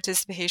with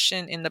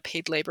participation in the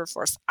paid labor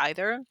force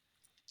either.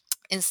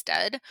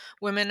 Instead,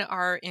 women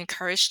are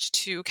encouraged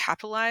to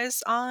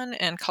capitalize on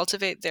and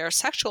cultivate their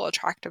sexual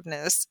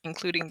attractiveness,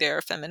 including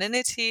their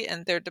femininity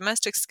and their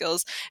domestic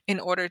skills, in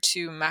order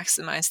to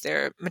maximize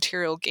their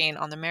material gain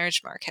on the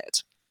marriage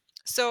market.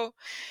 So,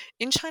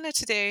 in China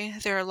today,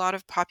 there are a lot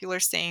of popular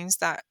sayings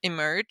that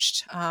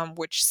emerged,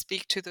 which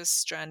speak to this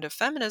strand of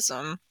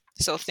feminism.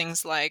 So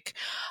things like,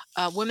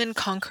 women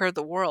conquer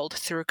the world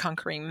through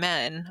conquering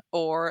men,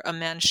 or a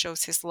man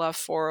shows his love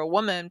for a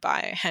woman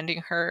by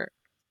handing her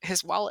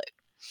his wallet.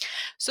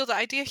 So the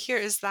idea here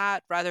is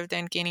that rather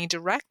than gaining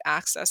direct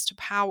access to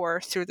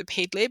power through the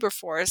paid labor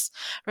force,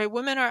 right,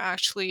 women are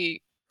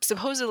actually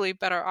supposedly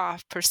better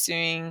off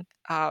pursuing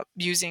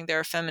using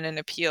their feminine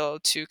appeal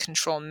to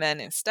control men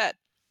instead.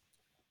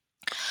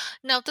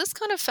 Now, this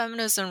kind of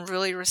feminism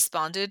really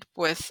responded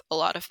with a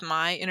lot of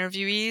my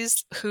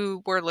interviewees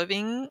who were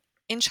living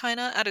in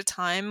China at a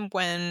time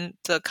when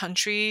the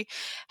country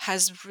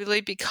has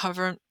really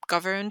become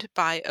governed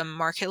by a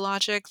market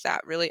logic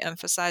that really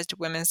emphasized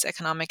women's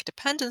economic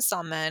dependence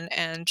on men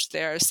and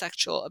their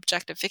sexual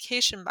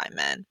objectification by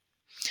men.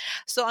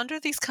 So, under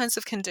these kinds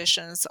of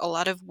conditions, a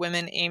lot of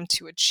women aim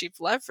to achieve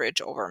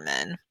leverage over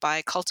men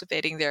by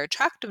cultivating their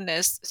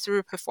attractiveness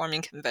through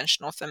performing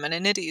conventional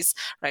femininities,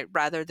 right,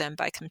 rather than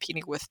by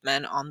competing with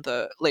men on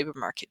the labor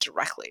market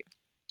directly.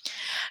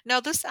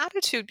 Now, this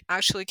attitude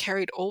actually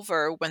carried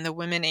over when the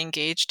women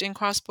engaged in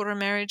cross border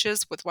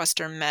marriages with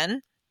Western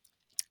men.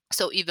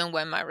 So even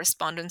when my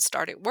respondents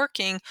started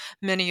working,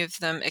 many of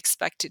them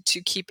expected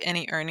to keep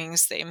any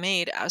earnings they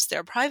made as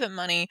their private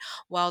money,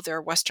 while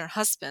their Western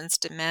husbands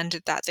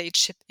demanded that they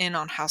chip in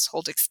on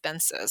household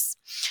expenses.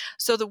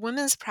 So the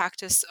women's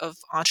practice of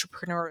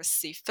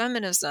entrepreneurial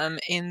feminism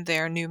in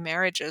their new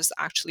marriages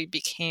actually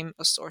became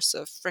a source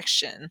of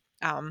friction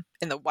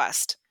in the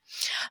West.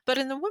 But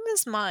in the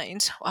women's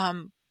mind,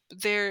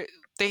 they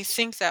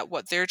think that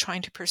what they're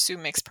trying to pursue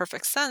makes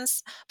perfect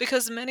sense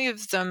because many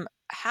of them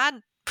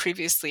had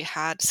previously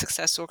had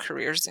successful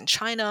careers in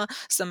China.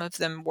 Some of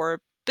them were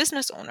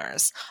business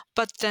owners,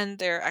 but then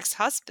their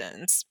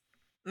ex-husbands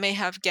may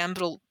have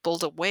gambled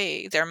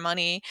away their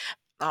money.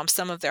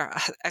 Some of their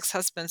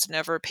ex-husbands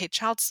never paid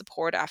child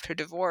support after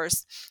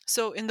divorce.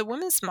 So in the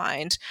woman's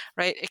mind,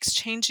 right,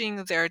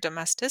 exchanging their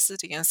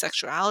domesticity and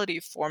sexuality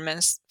for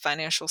men's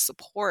financial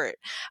support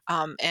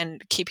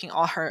and keeping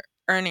all her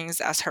earnings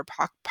as her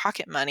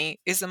pocket money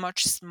is a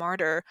much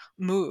smarter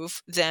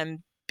move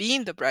than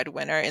being the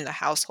breadwinner in the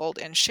household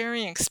and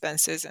sharing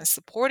expenses and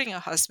supporting a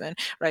husband,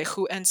 right,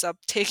 who ends up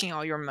taking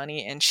all your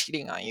money and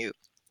cheating on you.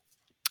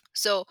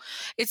 So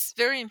it's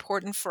very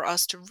important for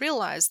us to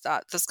realize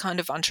that this kind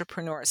of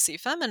entrepreneurial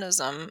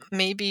feminism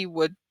maybe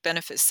would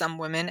benefit some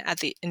women at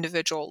the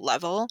individual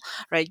level,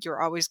 right?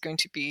 You're always going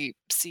to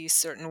see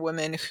certain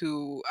women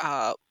who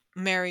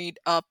married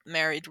up,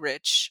 married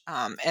rich,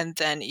 and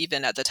then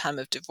even at the time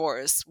of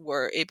divorce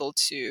were able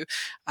to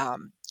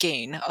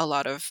gain a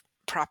lot of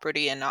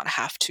property and not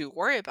have to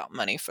worry about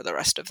money for the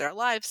rest of their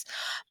lives.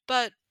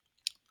 But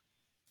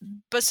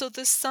so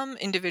this some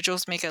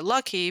individuals may get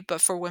lucky,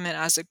 but for women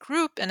as a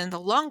group and in the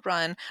long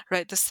run,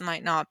 right, this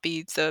might not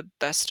be the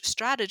best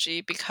strategy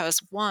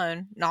because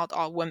one, not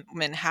all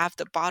women have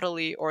the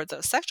bodily or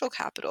the sexual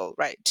capital,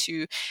 right,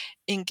 to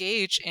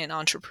engage in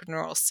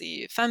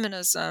entrepreneurial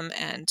feminism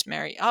and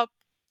marry up.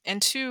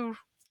 And two,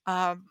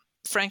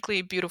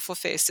 frankly, beautiful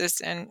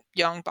faces and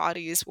young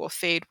bodies will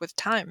fade with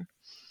time.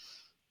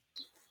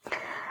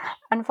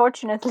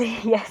 Unfortunately,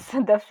 yes,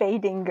 the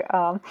fading,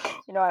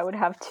 I would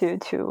have to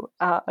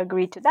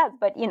agree to that.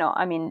 But,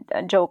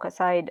 joke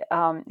aside,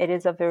 it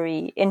is a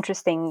very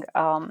interesting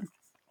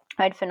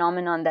right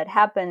phenomenon that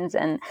happens.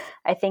 And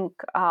I think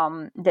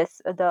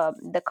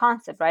the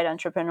concept, right,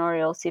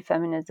 entrepreneurial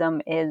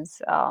feminism is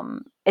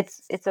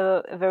it's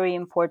a very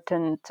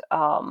important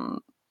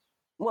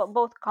well,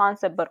 both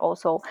concept, but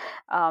also,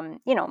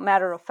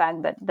 matter of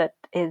fact that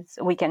is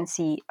we can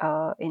see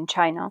in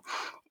China.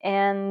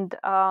 And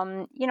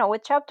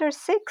with chapter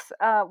 6,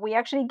 we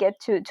actually get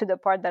to the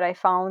part that I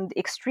found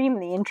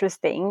extremely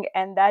interesting,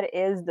 and that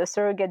is the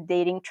surrogate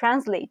dating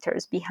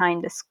translators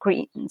behind the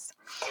screens.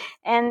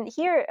 And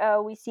here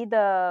we see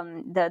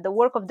the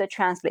work of the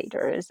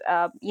translators,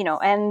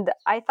 and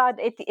I thought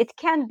it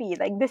can be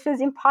like, this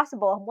is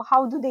impossible.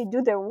 How do they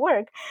do their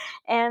work?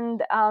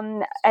 And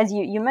as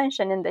you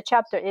mentioned in the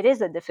chapter, it is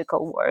a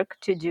difficult work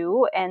to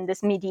do, and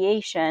this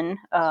mediation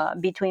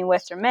between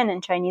Western men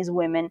and Chinese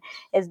women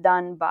is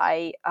done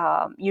by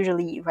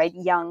usually, right,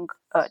 young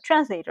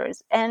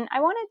translators. And I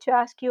wanted to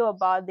ask you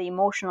about the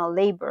emotional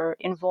labor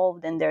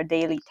involved in their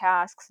daily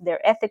tasks,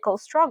 their ethical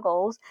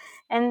struggles,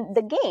 and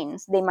the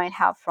gains they might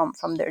have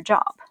from their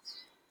job.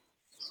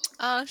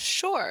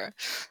 Sure.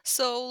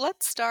 So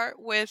let's start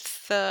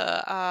with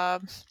the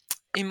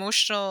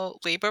emotional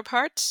labor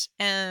part.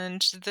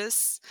 And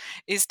this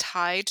is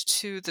tied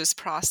to this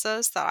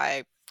process that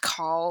I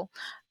call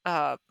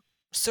uh,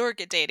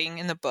 surrogate dating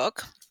in the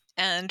book.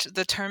 And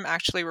the term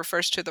actually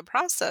refers to the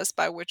process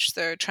by which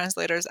the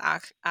translators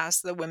act as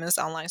the women's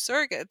online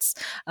surrogates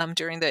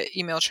during the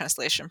email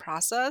translation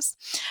process.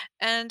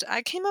 And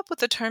I came up with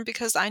the term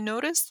because I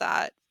noticed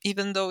that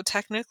even though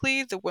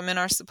technically the women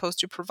are supposed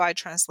to provide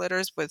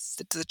translators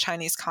with the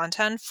Chinese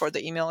content for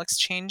the email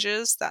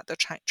exchanges that the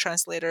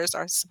translators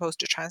are supposed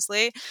to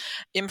translate,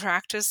 in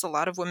practice, a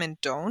lot of women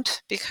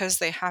don't, because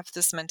they have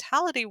this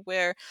mentality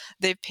where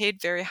they've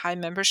paid very high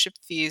membership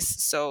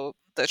fees, so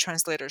the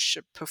translators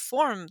should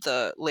perform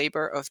the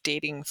labor of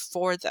dating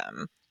for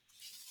them.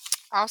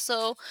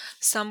 Also,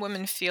 some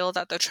women feel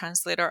that the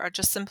translator are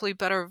just simply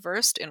better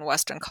versed in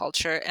Western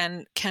culture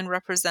and can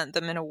represent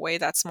them in a way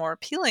that's more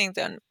appealing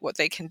than what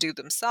they can do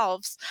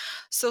themselves.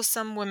 So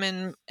some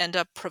women end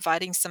up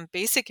providing some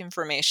basic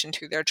information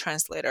to their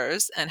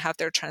translators and have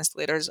their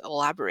translators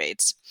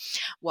elaborate,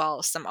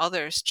 while some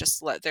others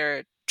just let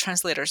their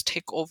translators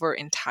take over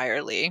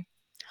entirely.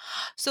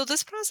 So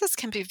this process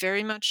can be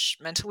very much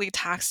mentally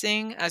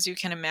taxing, as you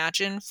can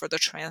imagine, for the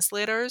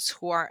translators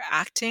who are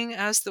acting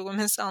as the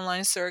women's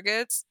online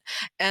surrogates.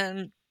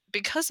 And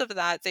because of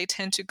that, they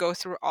tend to go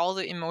through all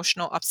the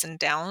emotional ups and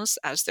downs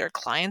as their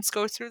clients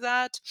go through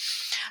that.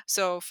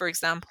 So, for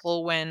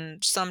example, when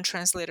some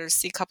translators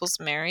see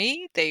couples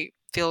marry, they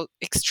feel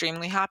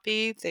extremely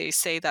happy. They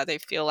say that they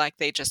feel like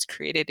they just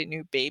created a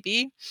new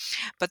baby.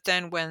 But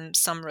then when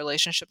some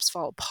relationships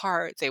fall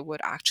apart, they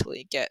would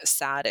actually get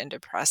sad and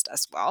depressed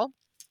as well.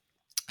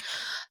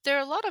 There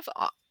are a lot of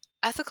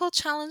ethical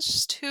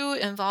challenges too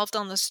involved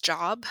on this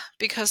job,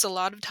 because a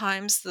lot of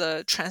times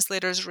the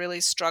translators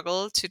really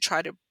struggle to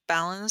try to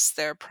balance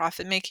their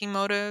profit-making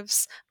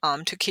motives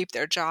to keep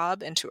their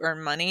job and to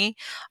earn money.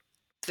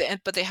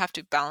 But they have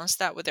to balance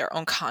that with their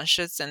own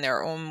conscience and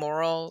their own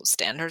moral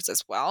standards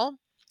as well.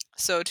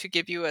 So to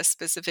give you a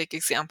specific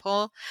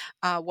example,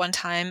 one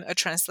time a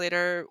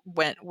translator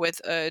went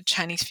with a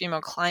Chinese female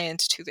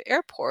client to the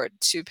airport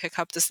to pick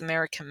up this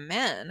American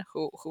man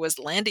who was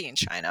landing in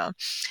China.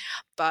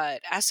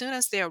 But as soon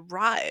as they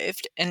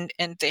arrived, and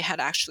they had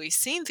actually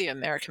seen the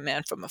American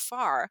man from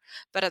afar,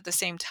 but at the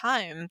same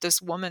time,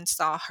 this woman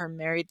saw her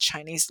married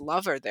Chinese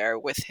lover there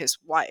with his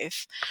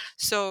wife.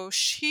 So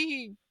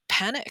she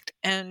panicked,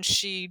 and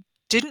she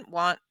didn't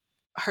want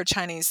her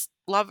Chinese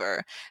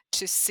lover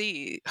to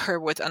see her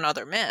with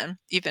another man,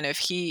 even if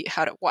he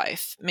had a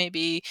wife.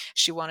 Maybe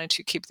she wanted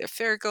to keep the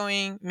affair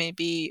going.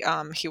 Maybe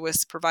he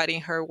was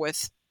providing her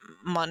with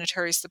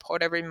monetary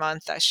support every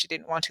month that she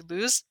didn't want to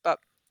lose. But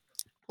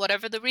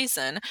whatever the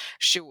reason,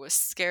 she was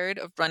scared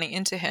of running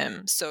into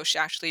him. So she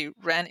actually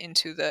ran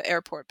into the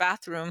airport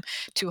bathroom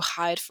to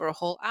hide for a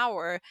whole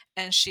hour.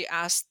 And she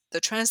asked the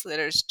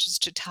translators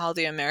just to tell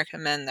the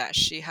American men that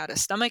she had a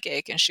stomach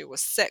ache and she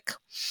was sick.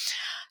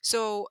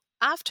 So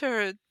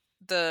after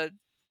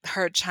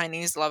her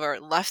Chinese lover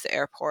left the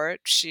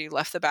airport, she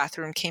left the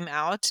bathroom, came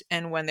out,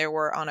 and when they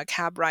were on a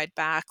cab ride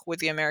back with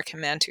the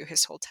American man to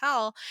his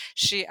hotel,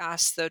 she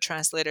asked the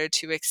translator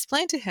to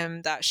explain to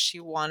him that she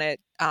wanted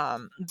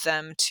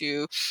them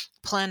to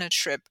plan a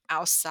trip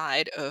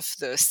outside of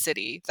the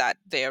city that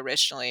they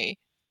originally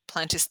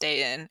planned to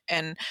stay in,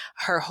 and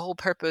her whole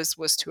purpose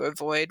was to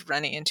avoid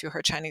running into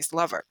her Chinese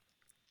lover.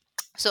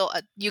 So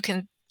you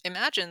can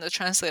imagine the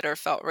translator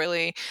felt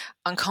really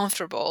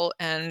uncomfortable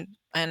and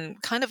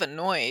kind of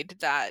annoyed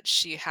that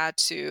she had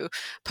to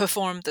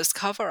perform this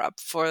cover up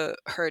for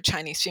her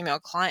Chinese female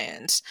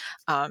client.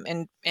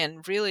 And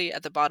really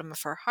at the bottom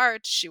of her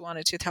heart, she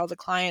wanted to tell the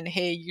client,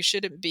 hey, you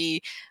shouldn't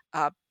be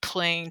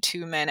playing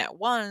two men at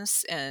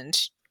once, and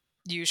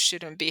you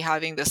shouldn't be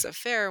having this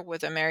affair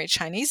with a married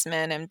Chinese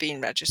man and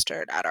being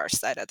registered at our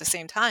site at the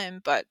same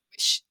time. But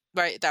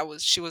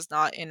she was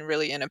not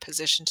really in a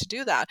position to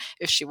do that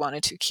if she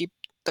wanted to keep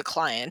the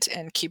client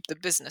and keep the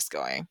business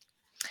going.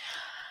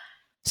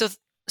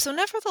 So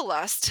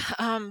nevertheless,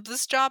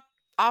 this job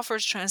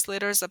offers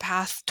translators a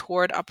path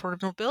toward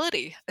upward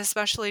mobility,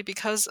 especially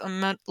because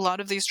a lot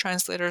of these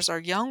translators are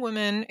young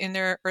women in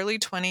their early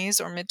 20s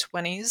or mid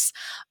 20s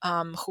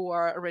who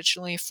are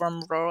originally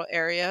from rural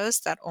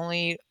areas that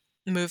only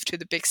moved to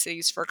the big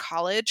cities for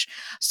college.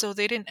 So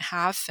they didn't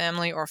have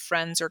family or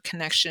friends or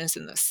connections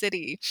in the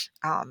city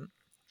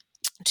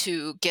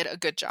to get a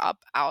good job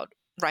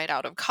right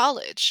out of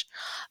college.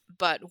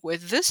 But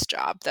with this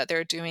job that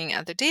they're doing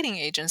at the dating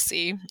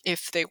agency,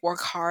 if they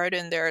work hard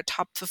and they're a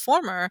top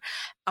performer,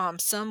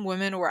 some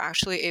women were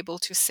actually able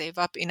to save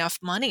up enough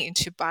money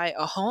to buy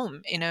a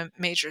home in a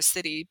major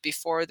city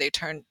before they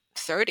turned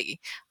 30.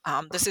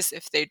 This is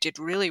if they did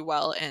really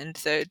well and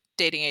the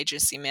dating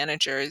agency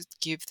managers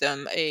give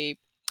them a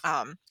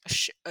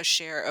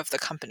share of the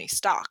company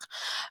stock.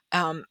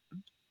 Um,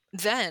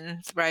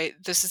 then, right,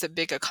 this is a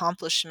big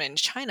accomplishment in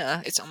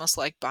China. It's almost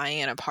like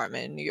buying an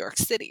apartment in New York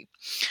City.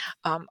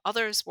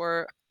 Others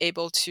were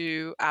able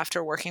to,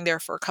 after working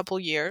there for a couple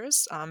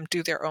years,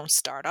 do their own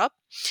startup.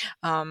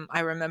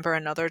 I remember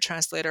another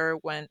translator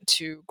went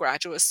to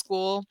graduate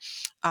school,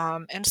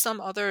 and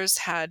some others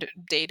had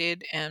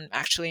dated and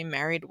actually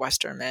married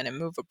Western men and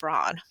moved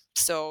abroad.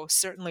 So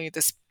certainly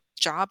this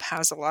job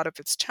has a lot of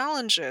its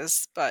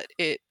challenges, but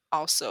it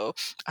also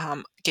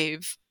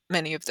gave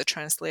many of the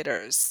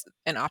translators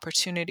an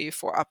opportunity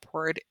for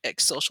upward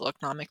social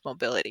economic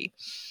mobility.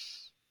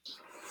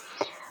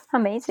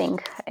 Amazing,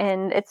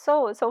 and it's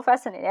so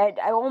fascinating.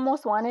 I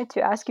almost wanted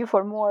to ask you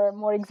for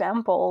more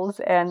examples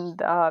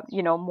and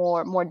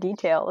more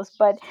details,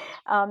 but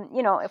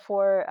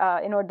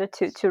for in order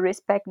to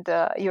respect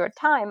your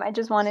time, I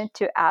just wanted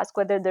to ask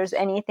whether there's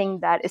anything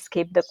that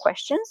escaped the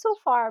question so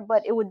far,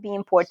 but it would be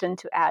important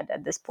to add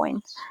at this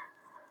point.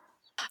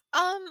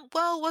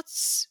 Well,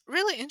 what's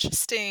really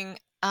interesting,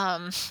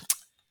 a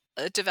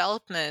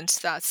development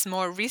that's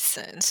more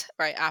recent,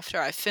 right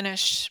after I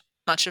finished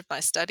much of my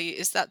study,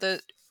 is that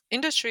the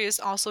industry is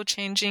also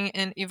changing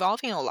and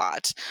evolving a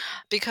lot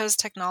because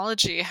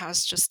technology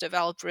has just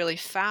developed really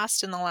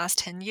fast in the last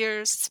 10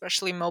 years,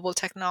 especially mobile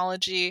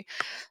technology.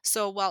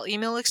 So while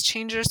email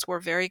exchanges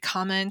were very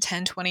common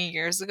 10, 20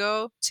 years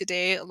ago,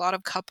 today a lot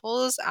of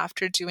couples,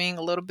 after doing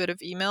a little bit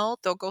of email,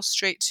 they'll go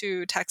straight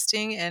to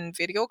texting and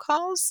video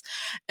calls.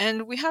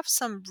 And we have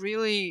some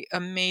really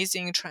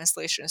amazing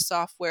translation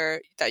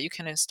software that you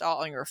can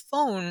install on your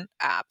phone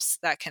apps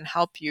that can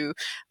help you,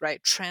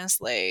 right,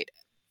 translate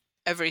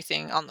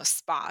everything on the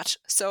spot.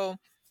 So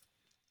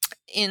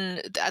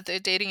at the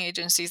dating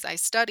agencies I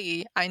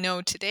study, I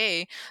know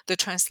today the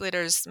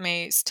translators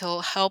may still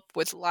help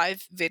with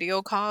live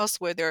video calls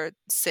where they're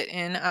sit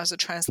in as a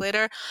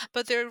translator,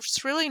 but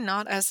there's really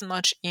not as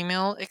much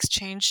email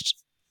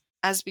exchanged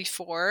as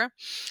before.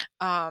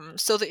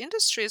 So the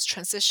industry is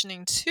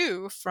transitioning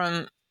too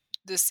from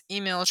this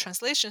email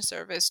translation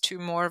service to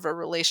more of a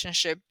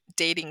relationship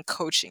dating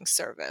coaching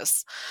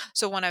service.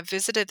 So when I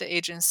visited the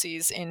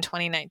agencies in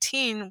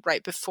 2019,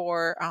 right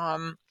before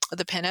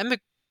the pandemic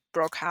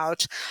broke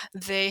out,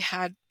 they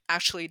had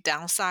actually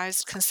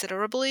downsized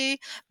considerably.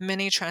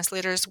 Many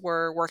translators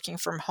were working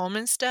from home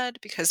instead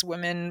because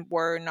women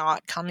were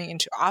not coming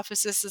into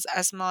offices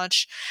as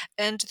much.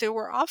 And they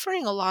were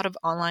offering a lot of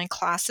online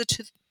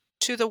classes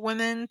to the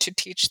women to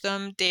teach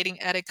them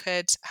dating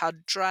etiquette, how to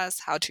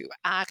dress, how to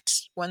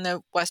act when the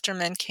Western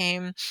men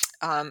came,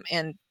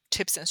 and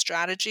tips and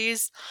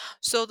strategies.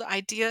 So the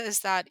idea is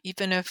that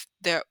even if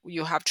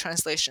you have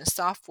translation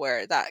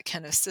software that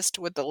can assist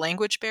with the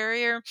language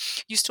barrier,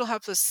 you still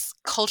have this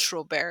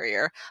cultural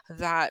barrier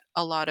that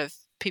a lot of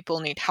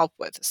people need help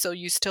with. So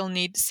you still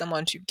need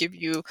someone to give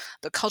you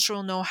the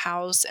cultural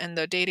know-hows and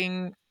the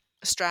dating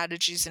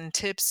strategies and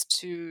tips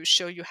to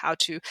show you how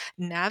to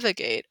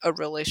navigate a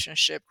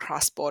relationship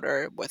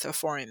cross-border with a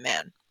foreign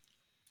man.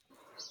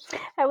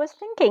 I was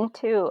thinking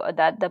too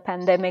that the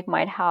pandemic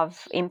might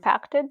have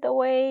impacted the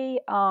way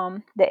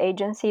the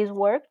agencies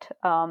worked.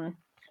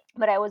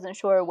 But I wasn't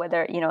sure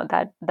whether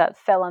that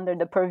fell under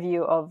the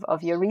purview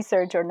of your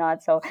research or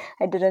not. So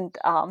I didn't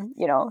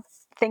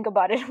think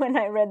about it when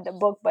I read the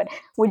book. But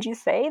would you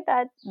say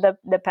that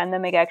the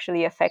pandemic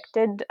actually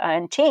affected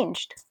and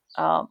changed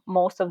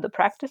most of the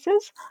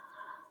practices?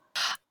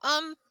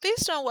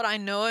 Based on what I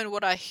know and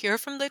what I hear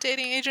from the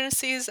dating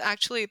agencies,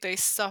 actually they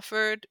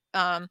suffered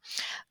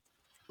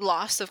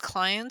loss of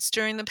clients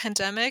during the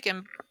pandemic,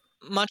 and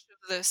much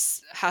of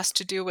this has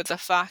to do with the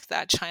fact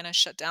that China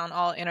shut down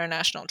all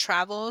international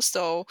travel.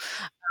 So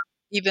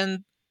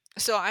even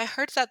so, I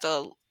heard that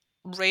the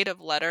rate of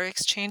letter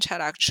exchange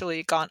had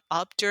actually gone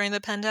up during the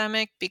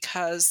pandemic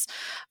because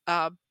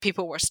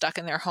people were stuck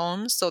in their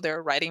homes, so they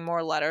were writing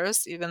more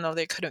letters even though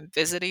they couldn't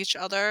visit each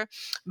other.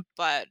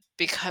 But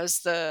because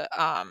the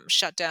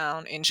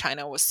shutdown in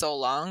China was so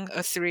long, a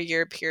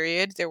 3-year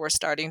period, they were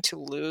starting to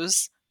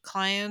lose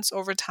clients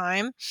over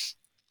time.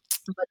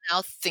 But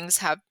now things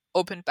have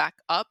opened back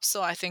up,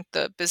 so I think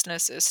the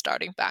business is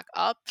starting back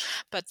up.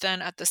 But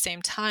then at the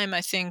same time,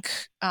 I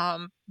think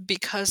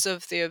because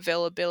of the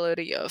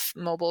availability of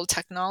mobile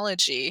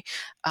technology,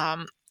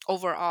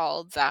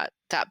 overall that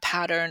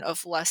pattern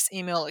of less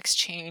email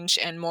exchange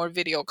and more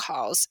video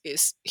calls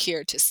is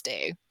here to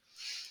stay.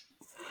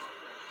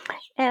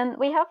 And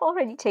we have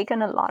already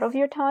taken a lot of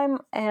your time.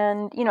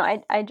 And,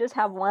 I just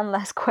have one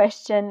last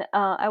question.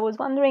 I was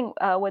wondering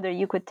whether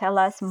you could tell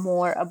us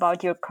more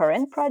about your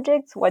current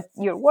projects, what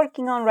you're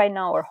working on right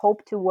now or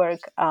hope to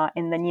work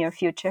in the near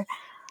future.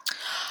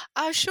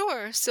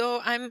 Sure.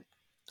 So I'm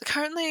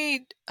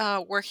currently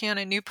working on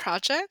a new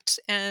project,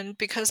 and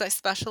because I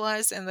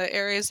specialize in the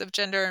areas of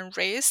gender and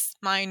race,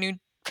 my new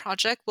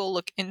project will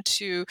look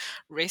into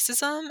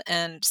racism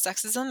and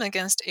sexism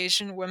against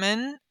Asian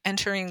women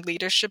entering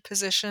leadership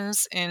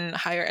positions in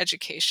higher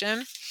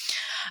education.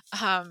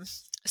 Um,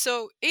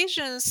 so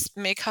Asians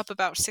make up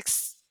about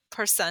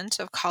 6%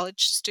 of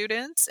college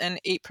students and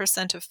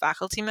 8% of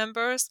faculty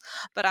members,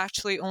 but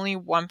actually only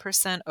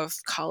 1% of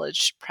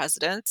college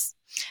presidents.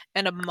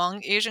 And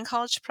among Asian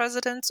college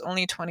presidents,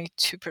 only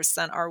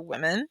 22% are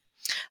women.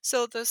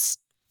 So this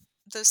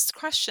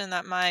question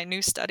that my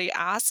new study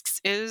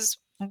asks is,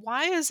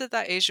 why is it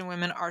that Asian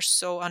women are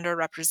so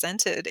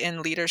underrepresented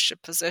in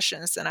leadership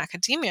positions in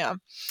academia?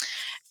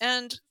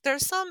 And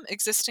there's some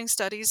existing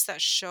studies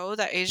that show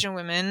that Asian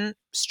women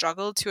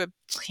struggle to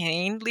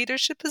obtain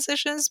leadership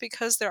positions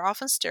because they're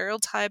often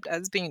stereotyped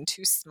as being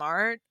too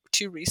smart,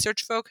 too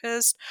research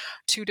focused,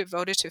 too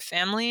devoted to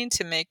family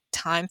to make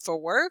time for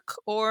work,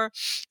 or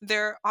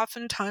they're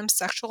oftentimes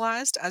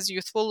sexualized as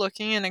youthful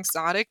looking and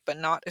exotic, but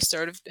not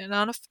assertive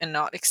enough and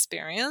not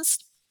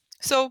experienced.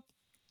 So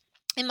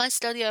in my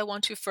study, I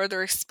want to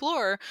further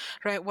explore,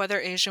 right, whether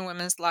Asian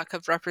women's lack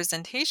of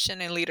representation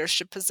in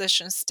leadership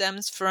positions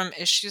stems from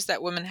issues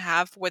that women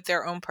have with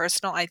their own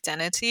personal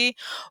identity,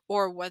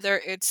 or whether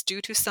it's due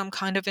to some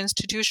kind of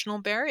institutional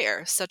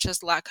barrier, such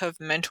as lack of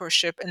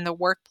mentorship in the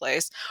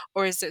workplace,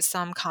 or is it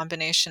some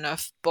combination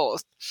of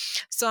both?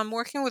 So I'm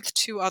working with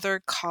two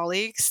other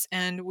colleagues,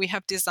 and we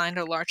have designed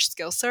a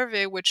large-scale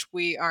survey, which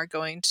we are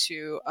going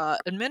to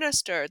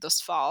administer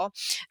this fall,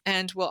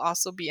 and we'll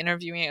also be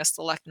interviewing a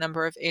select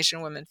number of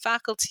Asian women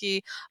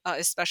faculty,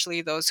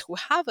 especially those who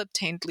have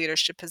obtained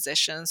leadership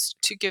positions,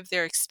 to give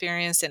their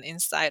experience and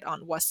insight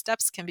on what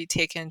steps can be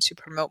taken to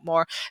promote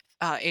more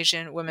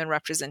Asian women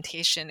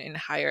representation in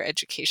higher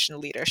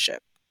education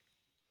leadership.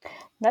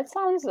 That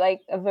sounds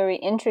like a very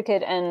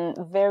intricate and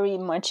very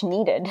much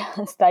needed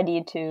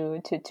study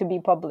to be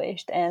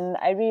published. And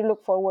I really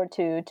look forward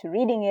to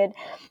reading it,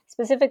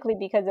 specifically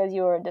because as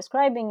you're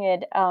describing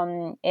it,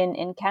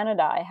 in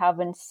Canada, I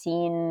haven't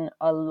seen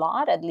a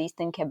lot, at least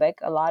in Quebec,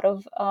 a lot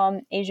of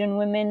Asian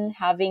women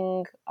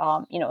having,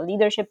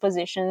 leadership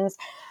positions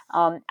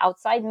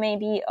outside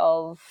maybe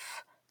of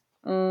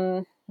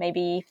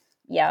maybe,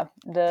 yeah,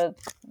 the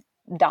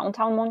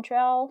downtown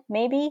Montreal,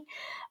 maybe,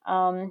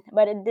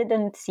 but it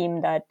didn't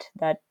seem that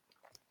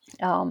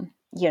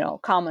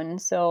common.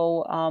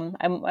 So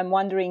I'm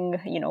wondering,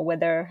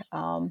 whether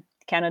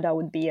Canada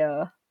would be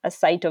a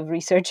site of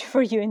research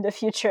for you in the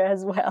future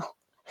as well.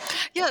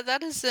 Yeah,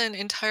 that is an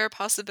entire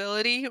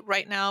possibility.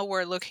 Right now,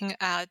 we're looking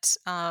at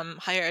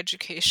higher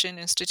education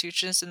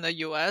institutions in the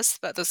US,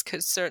 but this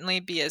could certainly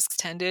be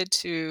extended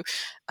to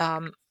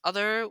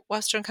other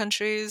Western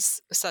countries,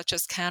 such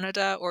as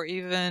Canada or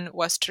even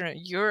Western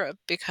Europe,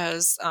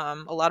 because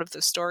a lot of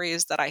the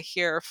stories that I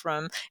hear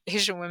from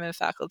Asian women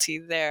faculty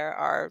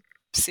there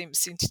seem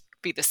to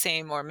be the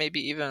same, or maybe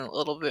even a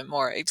little bit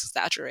more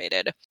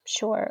exaggerated.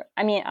 Sure.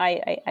 I mean,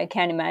 I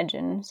can't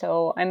imagine.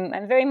 So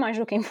I'm very much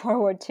looking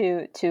forward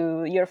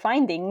to your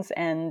findings,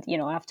 and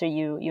after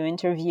you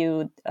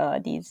interview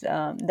these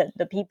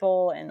the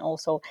people, and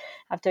also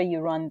after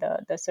you run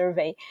the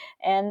survey.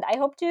 And I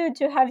hope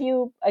to have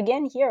you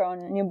again here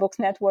on New Books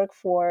Network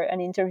for an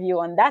interview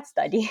on that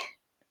study.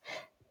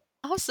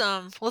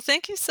 Awesome. Well,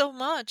 thank you so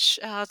much.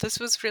 This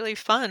was really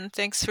fun.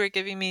 Thanks for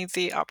giving me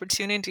the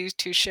opportunity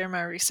to share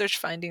my research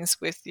findings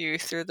with you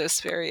through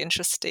this very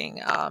interesting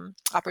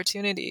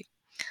opportunity.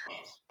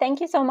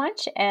 Thank you so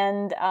much,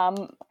 and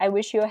I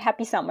wish you a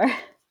happy summer.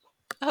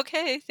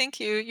 Okay, thank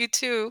you. You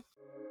too.